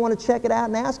on, and they don't want to check it out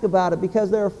and ask about it because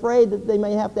they're afraid that they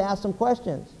may have to ask some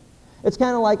questions. It's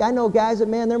kind of like, I know guys that,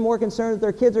 man, they're more concerned that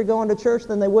their kids are going to church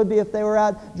than they would be if they were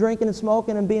out drinking and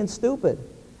smoking and being stupid.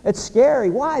 It's scary.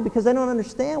 Why? Because they don't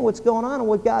understand what's going on and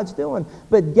what God's doing.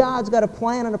 But God's got a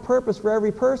plan and a purpose for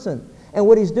every person. And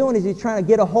what he's doing is he's trying to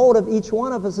get a hold of each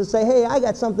one of us and say, hey, I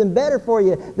got something better for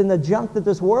you than the junk that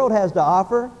this world has to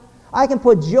offer. I can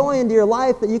put joy into your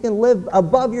life that you can live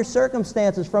above your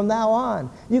circumstances from now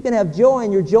on. You can have joy,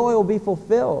 and your joy will be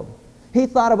fulfilled. He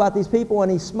thought about these people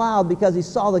and he smiled because he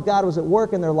saw that God was at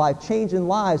work in their life, changing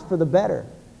lives for the better.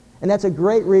 And that's a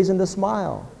great reason to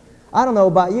smile. I don't know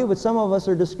about you, but some of us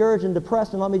are discouraged and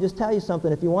depressed, and let me just tell you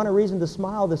something. If you want a reason to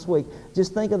smile this week,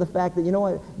 just think of the fact that, you know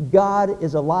what, God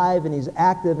is alive, and he's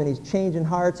active, and he's changing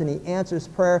hearts, and he answers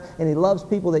prayer, and he loves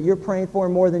people that you're praying for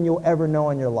more than you'll ever know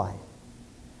in your life.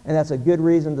 And that's a good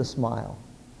reason to smile.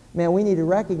 Man, we need to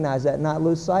recognize that and not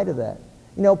lose sight of that.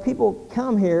 You know, people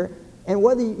come here, and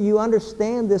whether you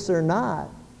understand this or not,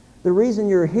 the reason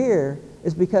you're here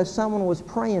is because someone was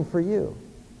praying for you.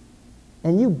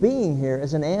 And you being here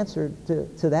is an answer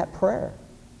to that prayer.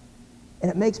 And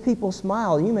it makes people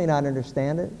smile. You may not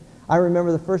understand it. I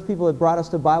remember the first people that brought us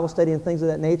to Bible study and things of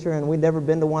that nature, and we'd never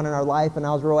been to one in our life, and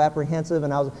I was real apprehensive,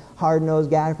 and I was a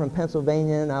hard-nosed guy from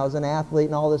Pennsylvania, and I was an athlete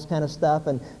and all this kind of stuff,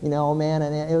 and, you know, man,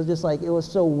 and it was just like, it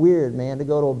was so weird, man, to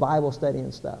go to a Bible study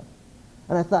and stuff.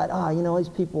 And I thought, these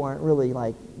people aren't really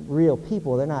like real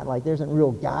people. They're not like, there isn't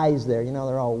real guys there.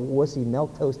 They're all wussy,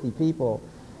 milquetoasty people.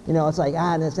 It's like,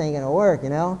 this ain't going to work,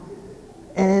 And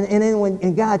then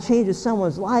when God changes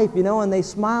someone's life, and they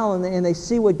smile and they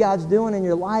see what God's doing in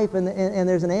your life and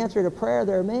there's an answer to prayer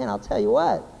there, man, I'll tell you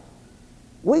what.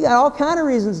 We got all kind of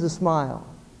reasons to smile.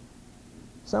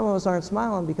 Some of us aren't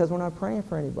smiling because we're not praying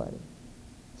for anybody.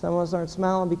 Some of us aren't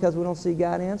smiling because we don't see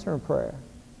God answering prayer.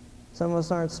 Some of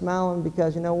us aren't smiling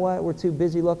because, we're too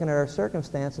busy looking at our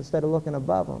circumstance instead of looking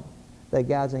above them, that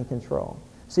God's in control.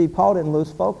 See, Paul didn't lose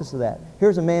focus of that.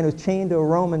 Here's a man who's chained to a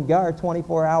Roman guard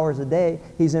 24 hours a day.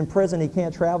 He's in prison. He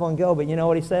can't travel and go. But you know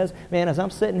what he says? Man, as I'm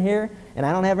sitting here and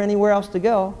I don't have anywhere else to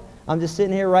go, I'm just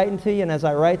sitting here writing to you, and as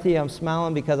I write to you, I'm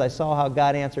smiling because I saw how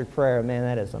God answered prayer. Man,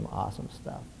 that is some awesome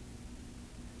stuff.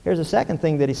 Here's a second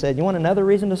thing that he said. You want another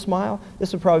reason to smile?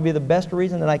 This would probably be the best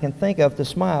reason that I can think of to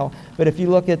smile. But if you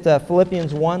look at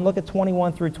Philippians 1, look at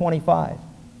 21 through 25.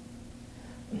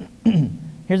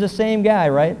 Here's the same guy,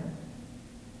 right?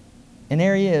 And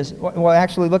there he is. Well,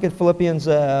 actually, look at Philippians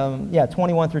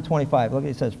 21 through 25. Look what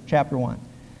it says, chapter 1.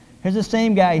 Here's the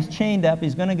same guy. He's chained up.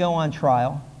 He's going to go on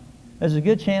trial. There's a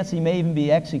good chance he may even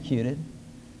be executed.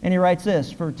 And he writes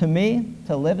this, "For to me,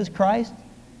 to live is Christ,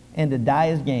 and to die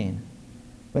is gain.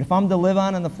 But if I'm to live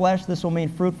on in the flesh, this will mean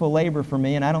fruitful labor for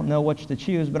me, and I don't know which to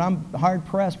choose, but I'm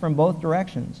hard-pressed from both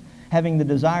directions, having the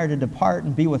desire to depart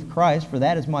and be with Christ, for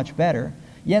that is much better.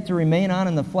 Yet to remain on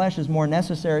in the flesh is more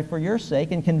necessary for your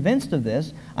sake, and convinced of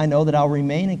this, I know that I'll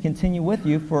remain and continue with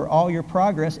you for all your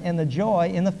progress and the joy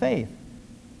in the faith."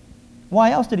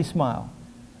 Why else did he smile?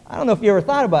 I don't know if you ever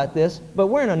thought about this, but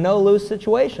we're in a no-lose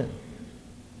situation.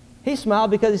 He smiled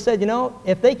because he said,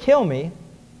 if they kill me,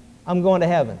 I'm going to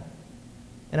heaven,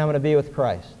 and I'm going to be with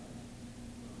Christ.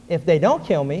 If they don't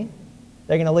kill me,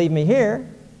 they're going to leave me here,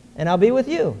 and I'll be with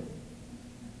you.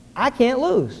 I can't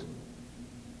lose.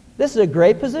 This is a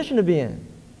great position to be in.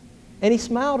 And he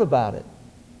smiled about it.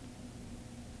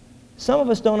 Some of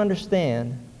us don't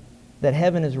understand that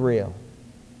heaven is real.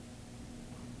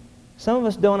 Some of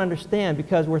us don't understand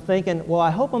because we're thinking, well,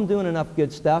 I hope I'm doing enough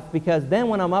good stuff because then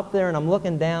when I'm up there and I'm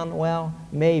looking down, well,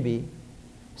 maybe.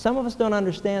 Some of us don't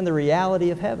understand the reality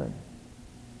of heaven.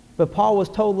 But Paul was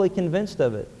totally convinced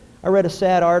of it. I read a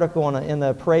sad article in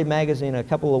the Parade magazine a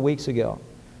couple of weeks ago.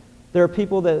 There are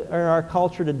people that are in our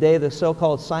culture today, the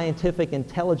so-called scientific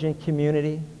intelligent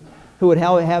community, who would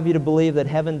have you to believe that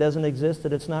heaven doesn't exist,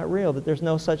 that it's not real, that there's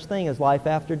no such thing as life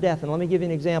after death. And let me give you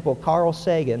an example. Carl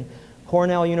Sagan,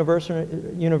 Cornell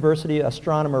University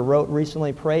astronomer, wrote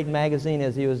recently, Parade magazine,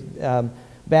 as he was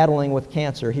battling with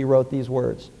cancer, he wrote these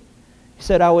words. He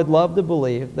said, "I would love to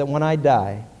believe that when I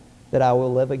die, that I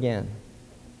will live again.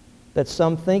 That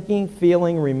some thinking,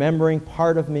 feeling, remembering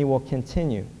part of me will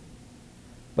continue.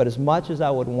 But as much as I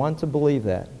would want to believe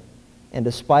that, and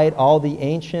despite all the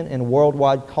ancient and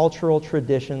worldwide cultural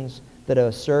traditions that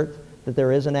assert that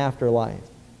there is an afterlife,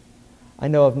 I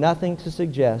know of nothing to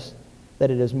suggest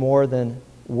that it is more than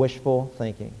wishful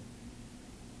thinking."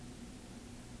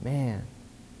 Man,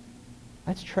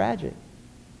 that's tragic.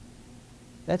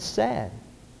 That's sad.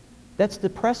 That's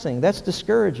depressing. That's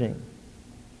discouraging.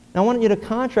 Now, I want you to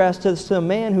contrast this to a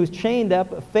man who's chained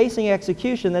up, facing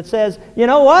execution, that says, you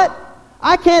know what?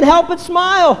 I can't help but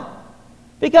smile.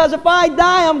 Because if I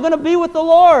die, I'm going to be with the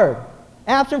Lord.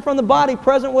 Absent from the body,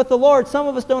 present with the Lord. Some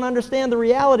of us don't understand the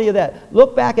reality of that.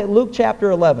 Look back at Luke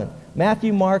chapter 11.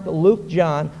 Matthew, Mark, Luke,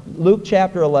 John, Luke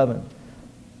chapter 11.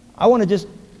 I want to just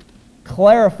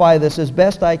clarify this as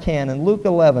best I can. In Luke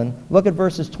 11, look at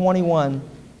verses 21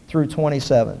 through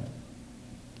 27.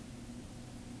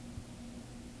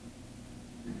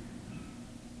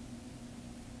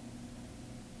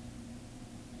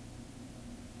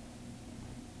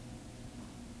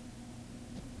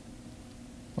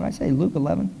 What did I say, Luke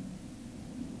 11?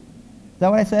 Is that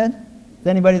what I said? Is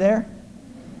anybody there?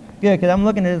 Good, because I'm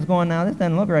looking at this going, now this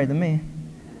doesn't look right to me.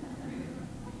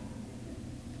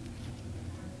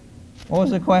 What was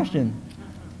the question?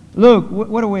 Luke,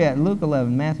 what are we at? Luke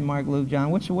 11, Matthew, Mark, Luke, John.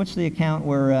 What's the account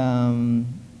where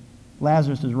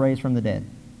Lazarus is raised from the dead?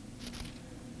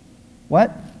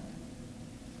 What?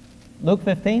 Luke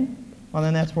 15? Well,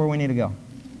 then that's where we need to go.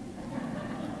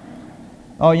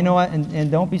 Oh, you know what? And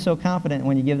don't be so confident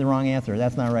when you give the wrong answer.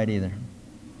 That's not right either.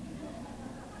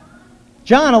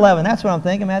 John 11, that's what I'm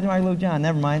thinking. Matthew, Mark, Luke, John.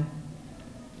 Never mind.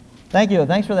 Thank you.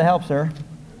 Thanks for the help, sir.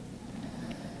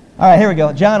 All right, here we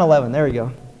go. John 11. There we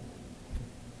go.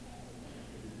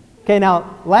 Okay,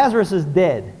 now, Lazarus is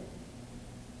dead.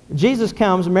 Jesus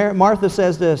comes. Martha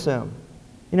says to him,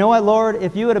 you know what, Lord?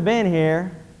 If you would have been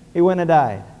here, he wouldn't have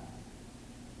died.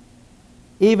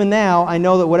 Even now, I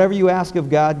know that whatever you ask of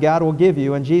God, God will give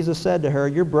you. And Jesus said to her,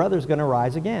 your brother's going to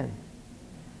rise again.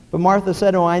 But Martha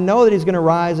said, oh, I know that he's going to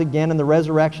rise again in the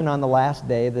resurrection on the last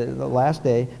day, the last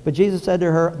day. But Jesus said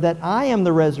to her, that I am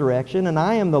the resurrection and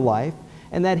I am the life,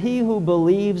 and that he who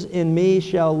believes in me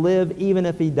shall live even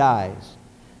if he dies.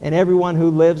 And everyone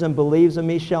who lives and believes in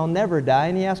me shall never die.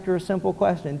 And he asked her a simple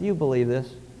question, do you believe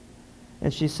this?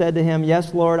 And she said to him,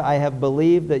 yes, Lord, I have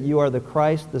believed that you are the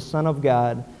Christ, the Son of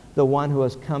God, the one who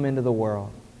has come into the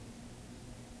world.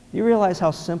 Do you realize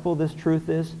how simple this truth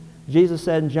is? Jesus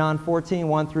said in John 14,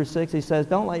 1 through 6, he says,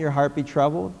 don't let your heart be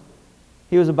troubled.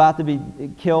 He was about to be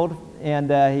killed, and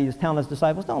he was telling his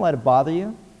disciples, don't let it bother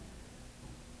you.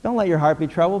 Don't let your heart be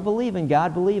troubled. Believe in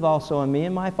God. Believe also in me.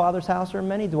 In my Father's house are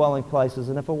many dwelling places,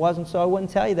 and if it wasn't so, I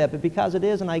wouldn't tell you that. But because it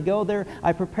is, and I go there,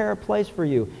 I prepare a place for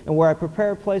you. And where I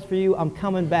prepare a place for you, I'm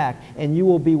coming back, and you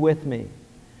will be with me.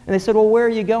 And they said, well, where are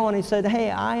you going? He said,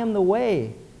 hey, I am the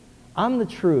way. I'm the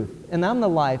truth, and I'm the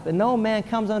life, and no man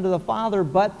comes unto the Father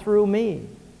but through me.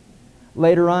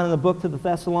 Later on in the book to the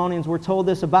Thessalonians, we're told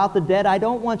this about the dead. I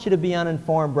don't want you to be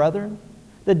uninformed, brethren.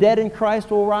 The dead in Christ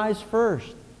will rise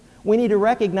first. We need to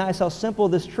recognize how simple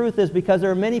this truth is, because there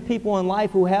are many people in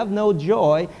life who have no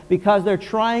joy because they're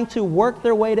trying to work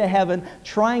their way to heaven,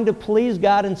 trying to please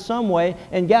God in some way,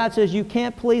 and God says, you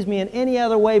can't please me in any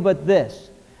other way but this.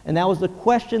 And that was the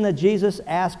question that Jesus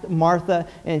asked Martha,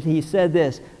 and he said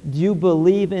this, do you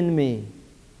believe in me?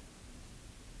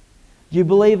 Do you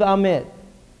believe I'm it?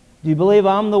 Do you believe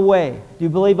I'm the way? Do you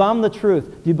believe I'm the truth?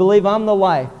 Do you believe I'm the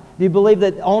life? Do you believe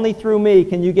that only through me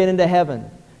can you get into heaven?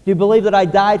 Do you believe that I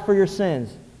died for your sins?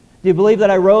 Do you believe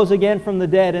that I rose again from the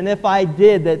dead? And if I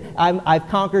did, that I've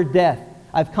conquered death.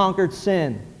 I've conquered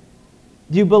sin.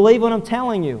 Do you believe what I'm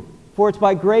telling you? For it's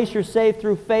by grace you're saved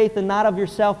through faith, and not of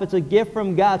yourself. It's a gift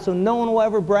from God. So no one will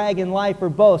ever brag in life or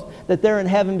boast that they're in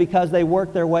heaven because they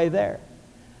worked their way there.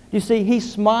 You see, he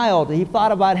smiled. He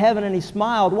thought about heaven and he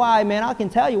smiled. Why, man? I can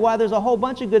tell you why. There's a whole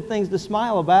bunch of good things to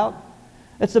smile about.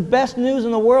 It's the best news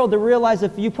in the world to realize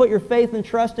if you put your faith and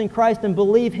trust in Christ and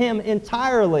believe Him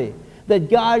entirely, that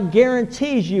God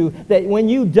guarantees you that when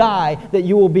you die, that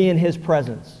you will be in His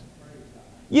presence.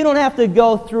 You don't have to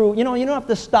go through, you don't have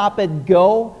to stop at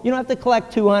go. You don't have to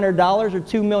collect $200 or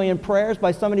 2 million prayers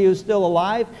by somebody who's still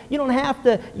alive. You don't have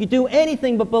to do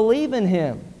anything but believe in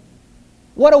Him.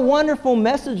 What a wonderful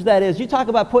message that is. You talk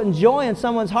about putting joy in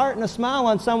someone's heart and a smile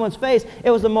on someone's face. It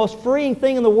was the most freeing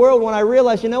thing in the world when I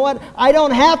realized, you know what? I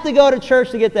don't have to go to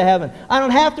church to get to heaven. I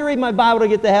don't have to read my Bible to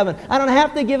get to heaven. I don't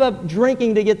have to give up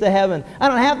drinking to get to heaven. I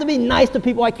don't have to be nice to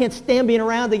people I can't stand being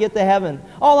around to get to heaven.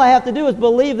 All I have to do is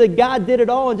believe that God did it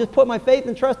all and just put my faith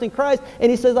and trust in Christ. And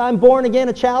He says, I'm born again,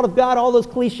 a child of God, all those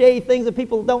cliche things that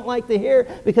people don't like to hear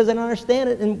because they don't understand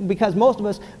it, and because most of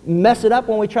us mess it up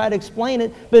when we try to explain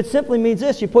it. But it simply means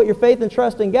this: you put your faith and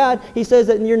trust in God. He says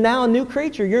that you're now a new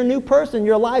creature. You're a new person.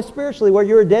 You're alive spiritually where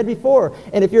you were dead before.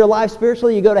 And if you're alive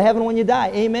spiritually, you go to heaven when you die.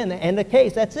 Amen. End of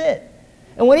case. That's it.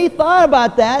 And when he thought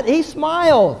about that, he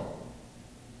smiled.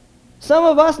 Some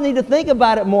of us need to think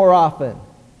about it more often.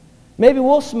 Maybe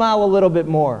we'll smile a little bit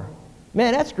more.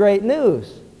 Man, that's great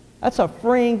news. That's a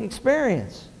freeing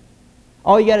experience.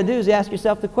 All you got to do is ask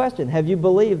yourself the question, have you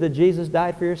believed that Jesus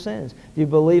died for your sins? Do you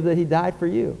believe that He died for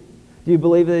you? Do you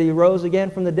believe that He rose again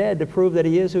from the dead to prove that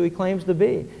He is who He claims to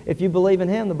be? If you believe in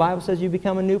Him, the Bible says you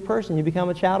become a new person. You become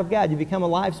a child of God. You become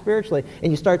alive spiritually.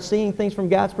 And you start seeing things from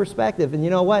God's perspective. And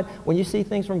you know what? When you see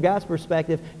things from God's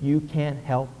perspective, you can't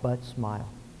help but smile.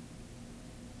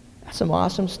 That's some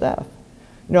awesome stuff.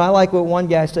 You know, I like what one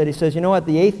guy said. He says, you know what?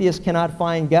 The atheist cannot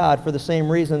find God for the same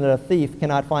reason that a thief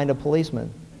cannot find a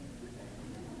policeman.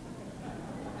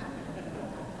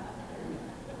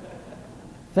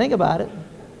 Think about it.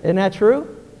 Isn't that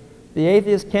true? The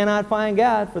atheist cannot find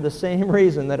God for the same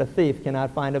reason that a thief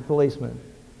cannot find a policeman.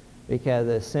 Because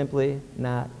they're simply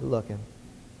not looking.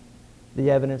 The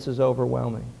evidence is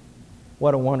overwhelming.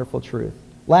 What a wonderful truth.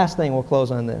 Last thing, we'll close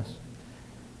on this.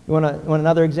 You want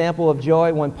another example of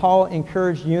joy? When Paul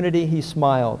encouraged unity, he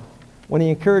smiled. When he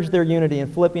encouraged their unity,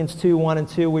 in Philippians 2, 1 and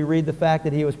 2, we read the fact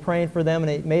that he was praying for them, and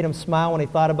it made him smile when he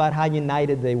thought about how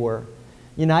united they were.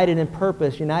 United in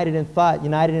purpose, united in thought,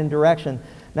 united in direction.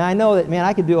 Now, I know that, man,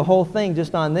 I could do a whole thing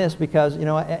just on this because, you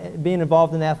know, being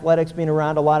involved in athletics, being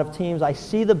around a lot of teams, I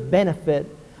see the benefit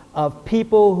of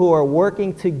people who are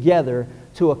working together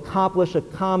to accomplish a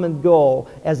common goal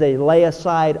as they lay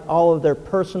aside all of their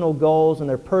personal goals and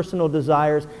their personal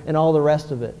desires and all the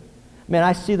rest of it. Man,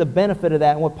 I see the benefit of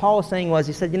that. And what Paul was saying was,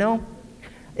 he said, you know,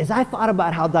 as I thought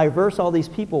about how diverse all these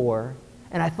people were,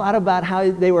 and I thought about how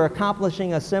they were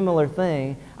accomplishing a similar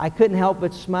thing, I couldn't help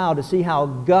but smile to see how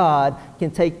God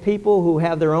can take people who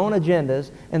have their own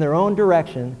agendas and their own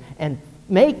direction and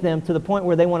make them to the point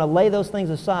where they want to lay those things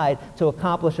aside to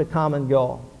accomplish a common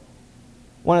goal.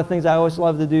 One of the things I always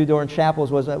loved to do during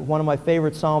chapels was one of my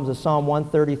favorite psalms is Psalm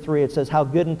 133. It says, how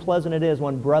good and pleasant it is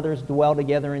when brothers dwell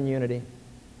together in unity.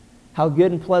 How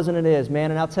good and pleasant it is,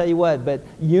 man. And I'll tell you what, but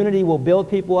unity will build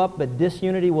people up, but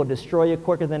disunity will destroy you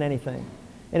quicker than anything.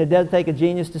 And it does take a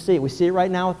genius to see it. We see it right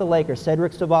now with the Lakers.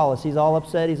 Cedric Ceballos, he's all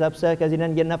upset. He's upset because he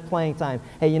doesn't get enough playing time.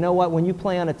 Hey, you know what? When you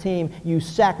play on a team, you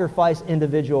sacrifice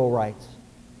individual rights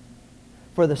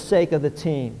for the sake of the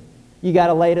team. You got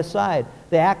to lay it aside.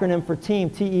 The acronym for team,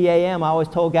 T-E-A-M, I always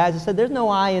told guys, I said, there's no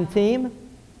I in team.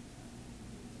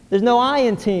 There's no I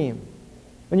in team.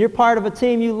 When you're part of a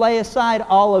team, you lay aside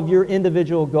all of your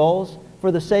individual goals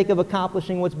for the sake of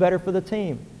accomplishing what's better for the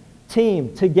team.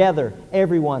 Team, together,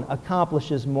 everyone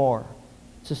accomplishes more.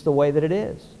 It's just the way that it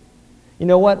is. You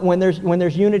know what? When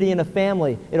there's unity in a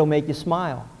family, it'll make you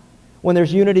smile. When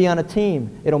there's unity on a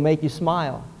team, it'll make you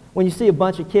smile. When you see a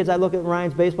bunch of kids, I look at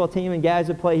Ryan's baseball team and guys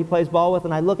that he plays ball with,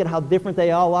 and I look at how different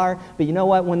they all are. But you know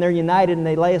what? When they're united and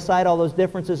they lay aside all those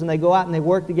differences and they go out and they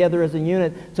work together as a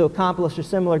unit to accomplish a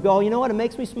similar goal, you know what? It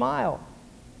makes me smile.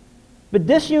 But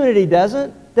disunity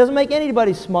doesn't make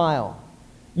anybody smile.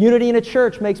 Unity in a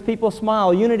church makes people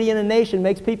smile. Unity in a nation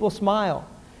makes people smile.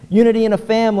 Unity in a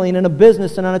family and in a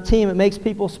business and on a team, it makes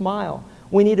people smile.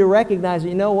 We need to recognize that,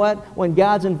 you know what? When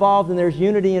God's involved and there's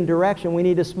unity and direction, we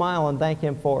need to smile and thank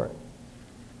Him for it.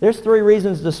 There's 3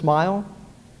 reasons to smile.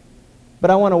 But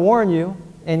I want to warn you,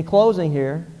 in closing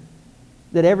here,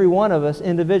 that every one of us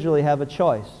individually have a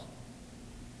choice.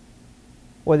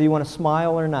 Whether you want to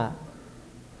smile or not.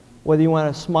 Whether you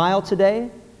want to smile today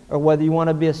or whether you want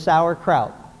to be a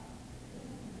sauerkraut.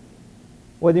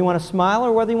 Whether you want to smile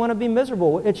or whether you want to be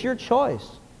miserable. It's your choice.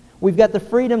 We've got the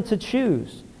freedom to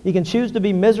choose. You can choose to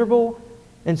be miserable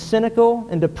and cynical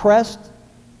and depressed,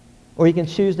 or you can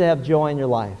choose to have joy in your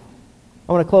life.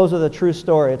 I want to close with a true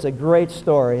story. It's a great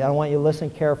story. I want you to listen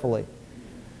carefully.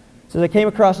 So I came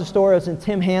across a story that's in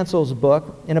Tim Hansel's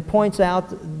book, and it points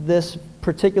out this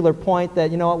particular point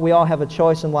that, you know what, we all have a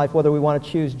choice in life whether we want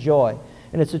to choose joy.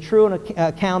 And it's a true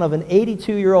account of an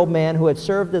 82-year-old man who had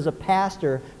served as a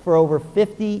pastor for over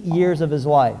 50 years of his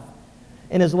life.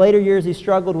 In his later years, he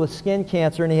struggled with skin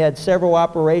cancer, and he had several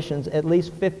operations, at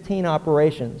least 15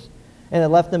 operations, and it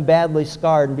left him badly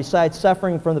scarred. And besides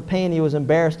suffering from the pain, he was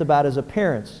embarrassed about his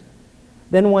appearance.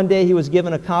 Then one day he was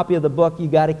given a copy of the book, You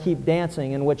Gotta Keep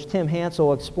Dancing, in which Tim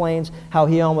Hansel explains how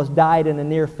he almost died in a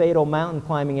near-fatal mountain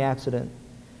climbing accident.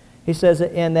 He says,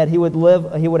 and that he would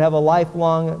have a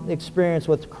lifelong experience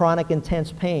with chronic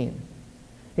intense pain.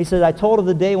 He said, I told of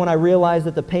the day when I realized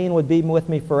that the pain would be with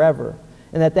me forever.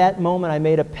 And at that moment, I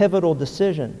made a pivotal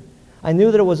decision. I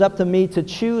knew that it was up to me to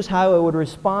choose how I would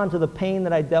respond to the pain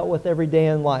that I dealt with every day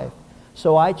in life.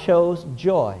 So I chose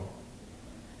joy.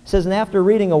 He says, and after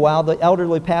reading a while, the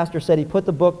elderly pastor said he put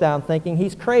the book down thinking,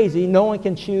 he's crazy, no one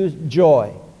can choose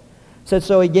joy. Said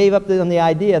so he gave up on the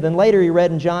idea. Then later he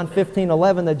read in John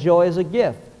 15:11 that joy is a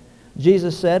gift.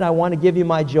 Jesus said, I want to give you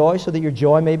my joy so that your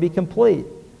joy may be complete.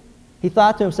 He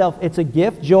thought to himself, it's a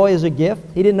gift. Joy is a gift.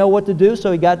 He didn't know what to do,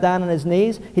 so he got down on his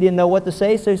knees. He didn't know what to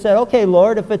say, so he said, okay,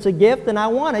 Lord, if it's a gift and I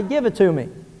want it, give it to me.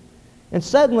 And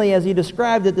suddenly, as he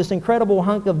described it, this incredible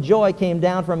hunk of joy came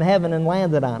down from heaven and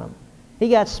landed on him. He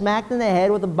got smacked in the head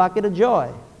with a bucket of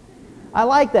joy. I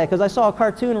like that because I saw a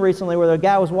cartoon recently where the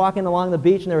guy was walking along the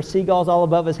beach and there were seagulls all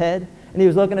above his head. And he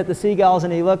was looking at the seagulls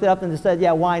and he looked up and just said,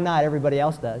 yeah, why not? Everybody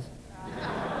else does.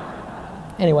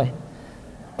 Anyway.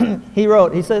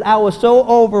 He said, I was so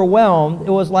overwhelmed,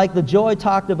 it was like the joy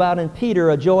talked about in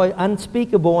Peter, a joy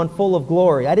unspeakable and full of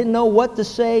glory. I didn't know what to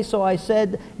say, so I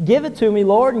said, give it to me,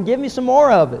 Lord, and give me some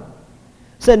more of it.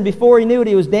 Said, and before he knew it,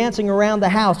 he was dancing around the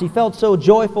house. He felt so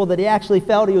joyful that he actually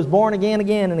felt he was born again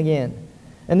and again.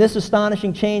 And this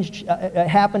astonishing change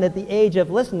happened at the age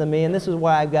of, listen to me, and this is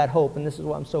why I've got hope, and this is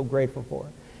what I'm so grateful for.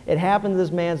 It happened to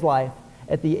this man's life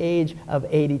at the age of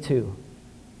 82.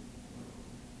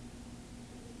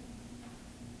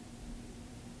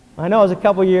 I know it was a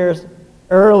couple years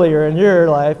earlier in your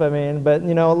life, but,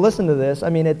 listen to this.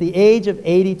 At the age of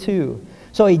 82.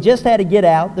 So he just had to get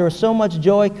out. There was so much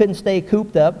joy, couldn't stay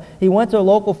cooped up. He went to a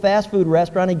local fast food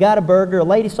restaurant. He got a burger. A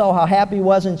lady saw how happy he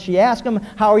was, and she asked him,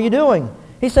 how are you doing?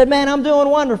 He said, man, I'm doing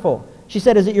wonderful. She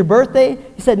said, is it your birthday?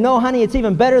 He said, no, honey, it's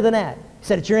even better than that. He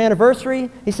said, it's your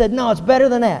anniversary? He said, no, it's better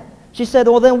than that. She said,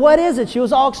 well, then what is it? She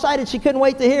was all excited. She couldn't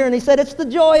wait to hear. And he said, it's the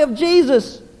joy of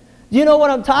Jesus. Do you know what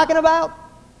I'm talking about?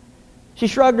 She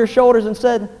shrugged her shoulders and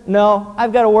said, no,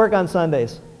 I've got to work on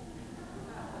Sundays.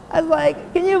 I was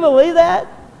like, can you believe that?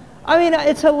 I mean,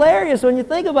 it's hilarious when you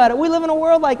think about it. We live in a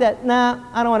world like that. Nah,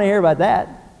 I don't want to hear about that.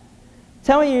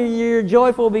 Tell me you're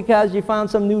joyful because you found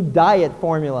some new diet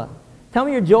formula. Tell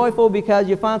me you're joyful because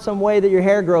you found some way that your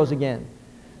hair grows again.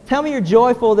 Tell me you're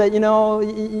joyful that,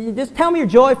 you just tell me you're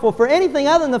joyful for anything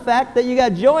other than the fact that you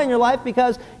got joy in your life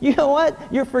because, you know what?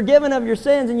 You're forgiven of your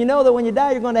sins, and you know that when you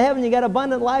die, you're going to heaven, you got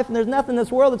abundant life, and there's nothing in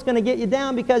this world that's going to get you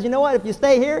down because, you know what? If you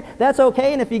stay here, that's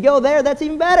okay, and if you go there, that's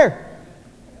even better.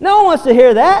 No one wants to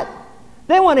hear that.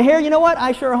 They want to hear, you know what?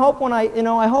 I sure hope when I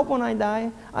hope when I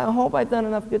die, I hope I've done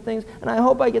enough good things, and I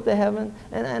hope I get to heaven,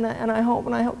 and I hope,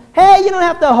 and I hope. Hey, you don't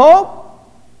have to hope.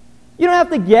 You don't have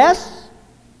to guess.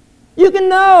 You can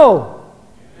know.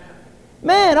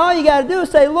 Man, all you got to do is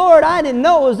say, Lord, I didn't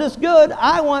know it was this good.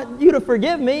 I want you to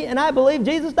forgive me, and I believe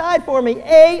Jesus died for me.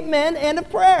 Amen. End of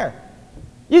prayer.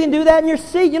 You can do that in your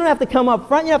seat. You don't have to come up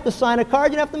front. You don't have to sign a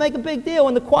card. You don't have to make a big deal.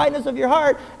 In the quietness of your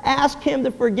heart, ask Him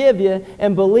to forgive you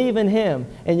and believe in Him.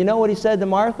 And you know what He said to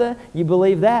Martha? You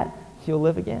believe that, you'll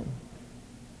live again.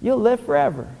 You'll live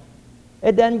forever.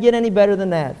 It doesn't get any better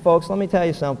than that. Folks, let me tell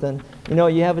you something.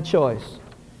 You have a choice.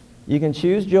 You can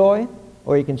choose joy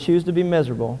or you can choose to be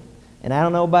miserable. And I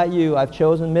don't know about you, I've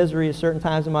chosen misery at certain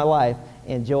times in my life,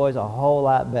 and joy is a whole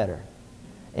lot better.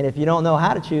 And if you don't know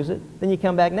how to choose it, then you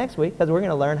come back next week because we're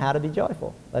going to learn how to be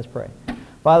joyful. Let's pray.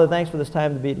 Father, thanks for this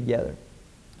time to be together.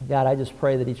 God, I just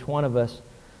pray that each one of us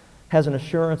has an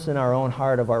assurance in our own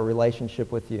heart of our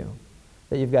relationship with you,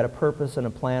 that you've got a purpose and a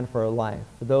plan for our life.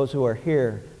 For those who are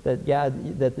here, that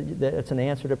God, that it's an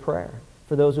answer to prayer.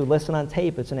 For those who listen on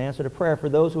tape, it's an answer to prayer. For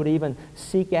those who would even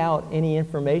seek out any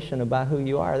information about who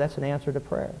you are, that's an answer to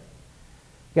prayer.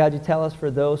 God, you tell us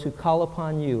for those who call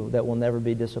upon you that will never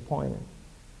be disappointed.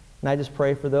 And I just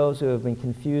pray for those who have been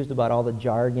confused about all the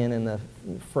jargon and the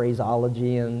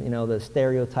phraseology and, the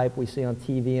stereotype we see on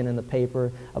TV and in the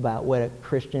paper about what a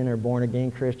Christian or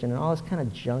born-again Christian and all this kind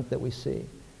of junk that we see,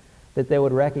 that they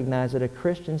would recognize that a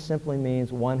Christian simply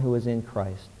means one who is in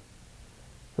Christ,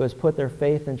 who has put their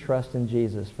faith and trust in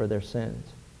Jesus for their sins,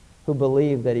 who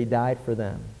believe that He died for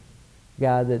them.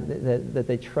 God, that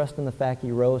they trust in the fact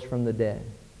He rose from the dead.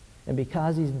 And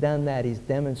because He's done that, He's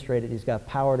demonstrated He's got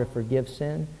power to forgive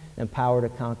sin and power to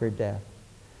conquer death.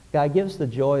 God, give us the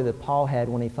joy that Paul had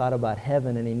when he thought about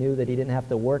heaven and he knew that he didn't have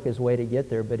to work his way to get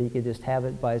there, but he could just have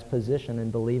it by his position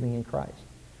in believing in Christ.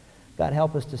 God,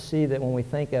 help us to see that when we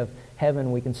think of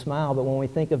heaven, we can smile, but when we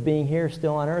think of being here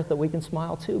still on earth, that we can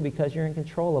smile too because you're in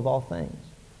control of all things.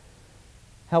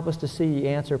 Help us to see you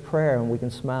answer prayer and we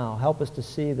can smile. Help us to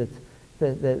see that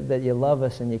you love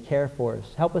us and you care for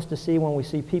us. Help us to see when we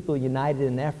see people united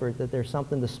in effort that there's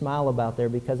something to smile about there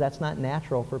because that's not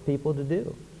natural for people to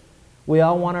do. We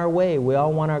all want our way. We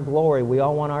all want our glory. We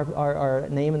all want our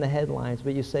name in the headlines.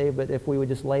 But you say, but if we would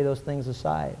just lay those things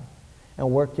aside and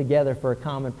work together for a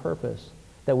common purpose,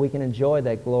 that we can enjoy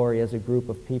that glory as a group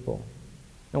of people.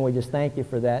 And we just thank you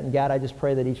for that. And God, I just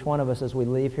pray that each one of us as we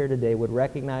leave here today would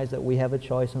recognize that we have a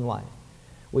choice in life.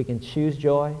 We can choose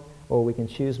joy or we can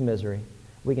choose misery.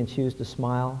 We can choose to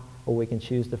smile or we can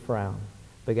choose to frown.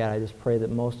 But God, I just pray that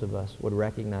most of us would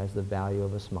recognize the value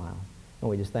of a smile. And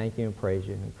we just thank you and praise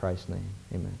you in Christ's name.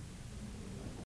 Amen.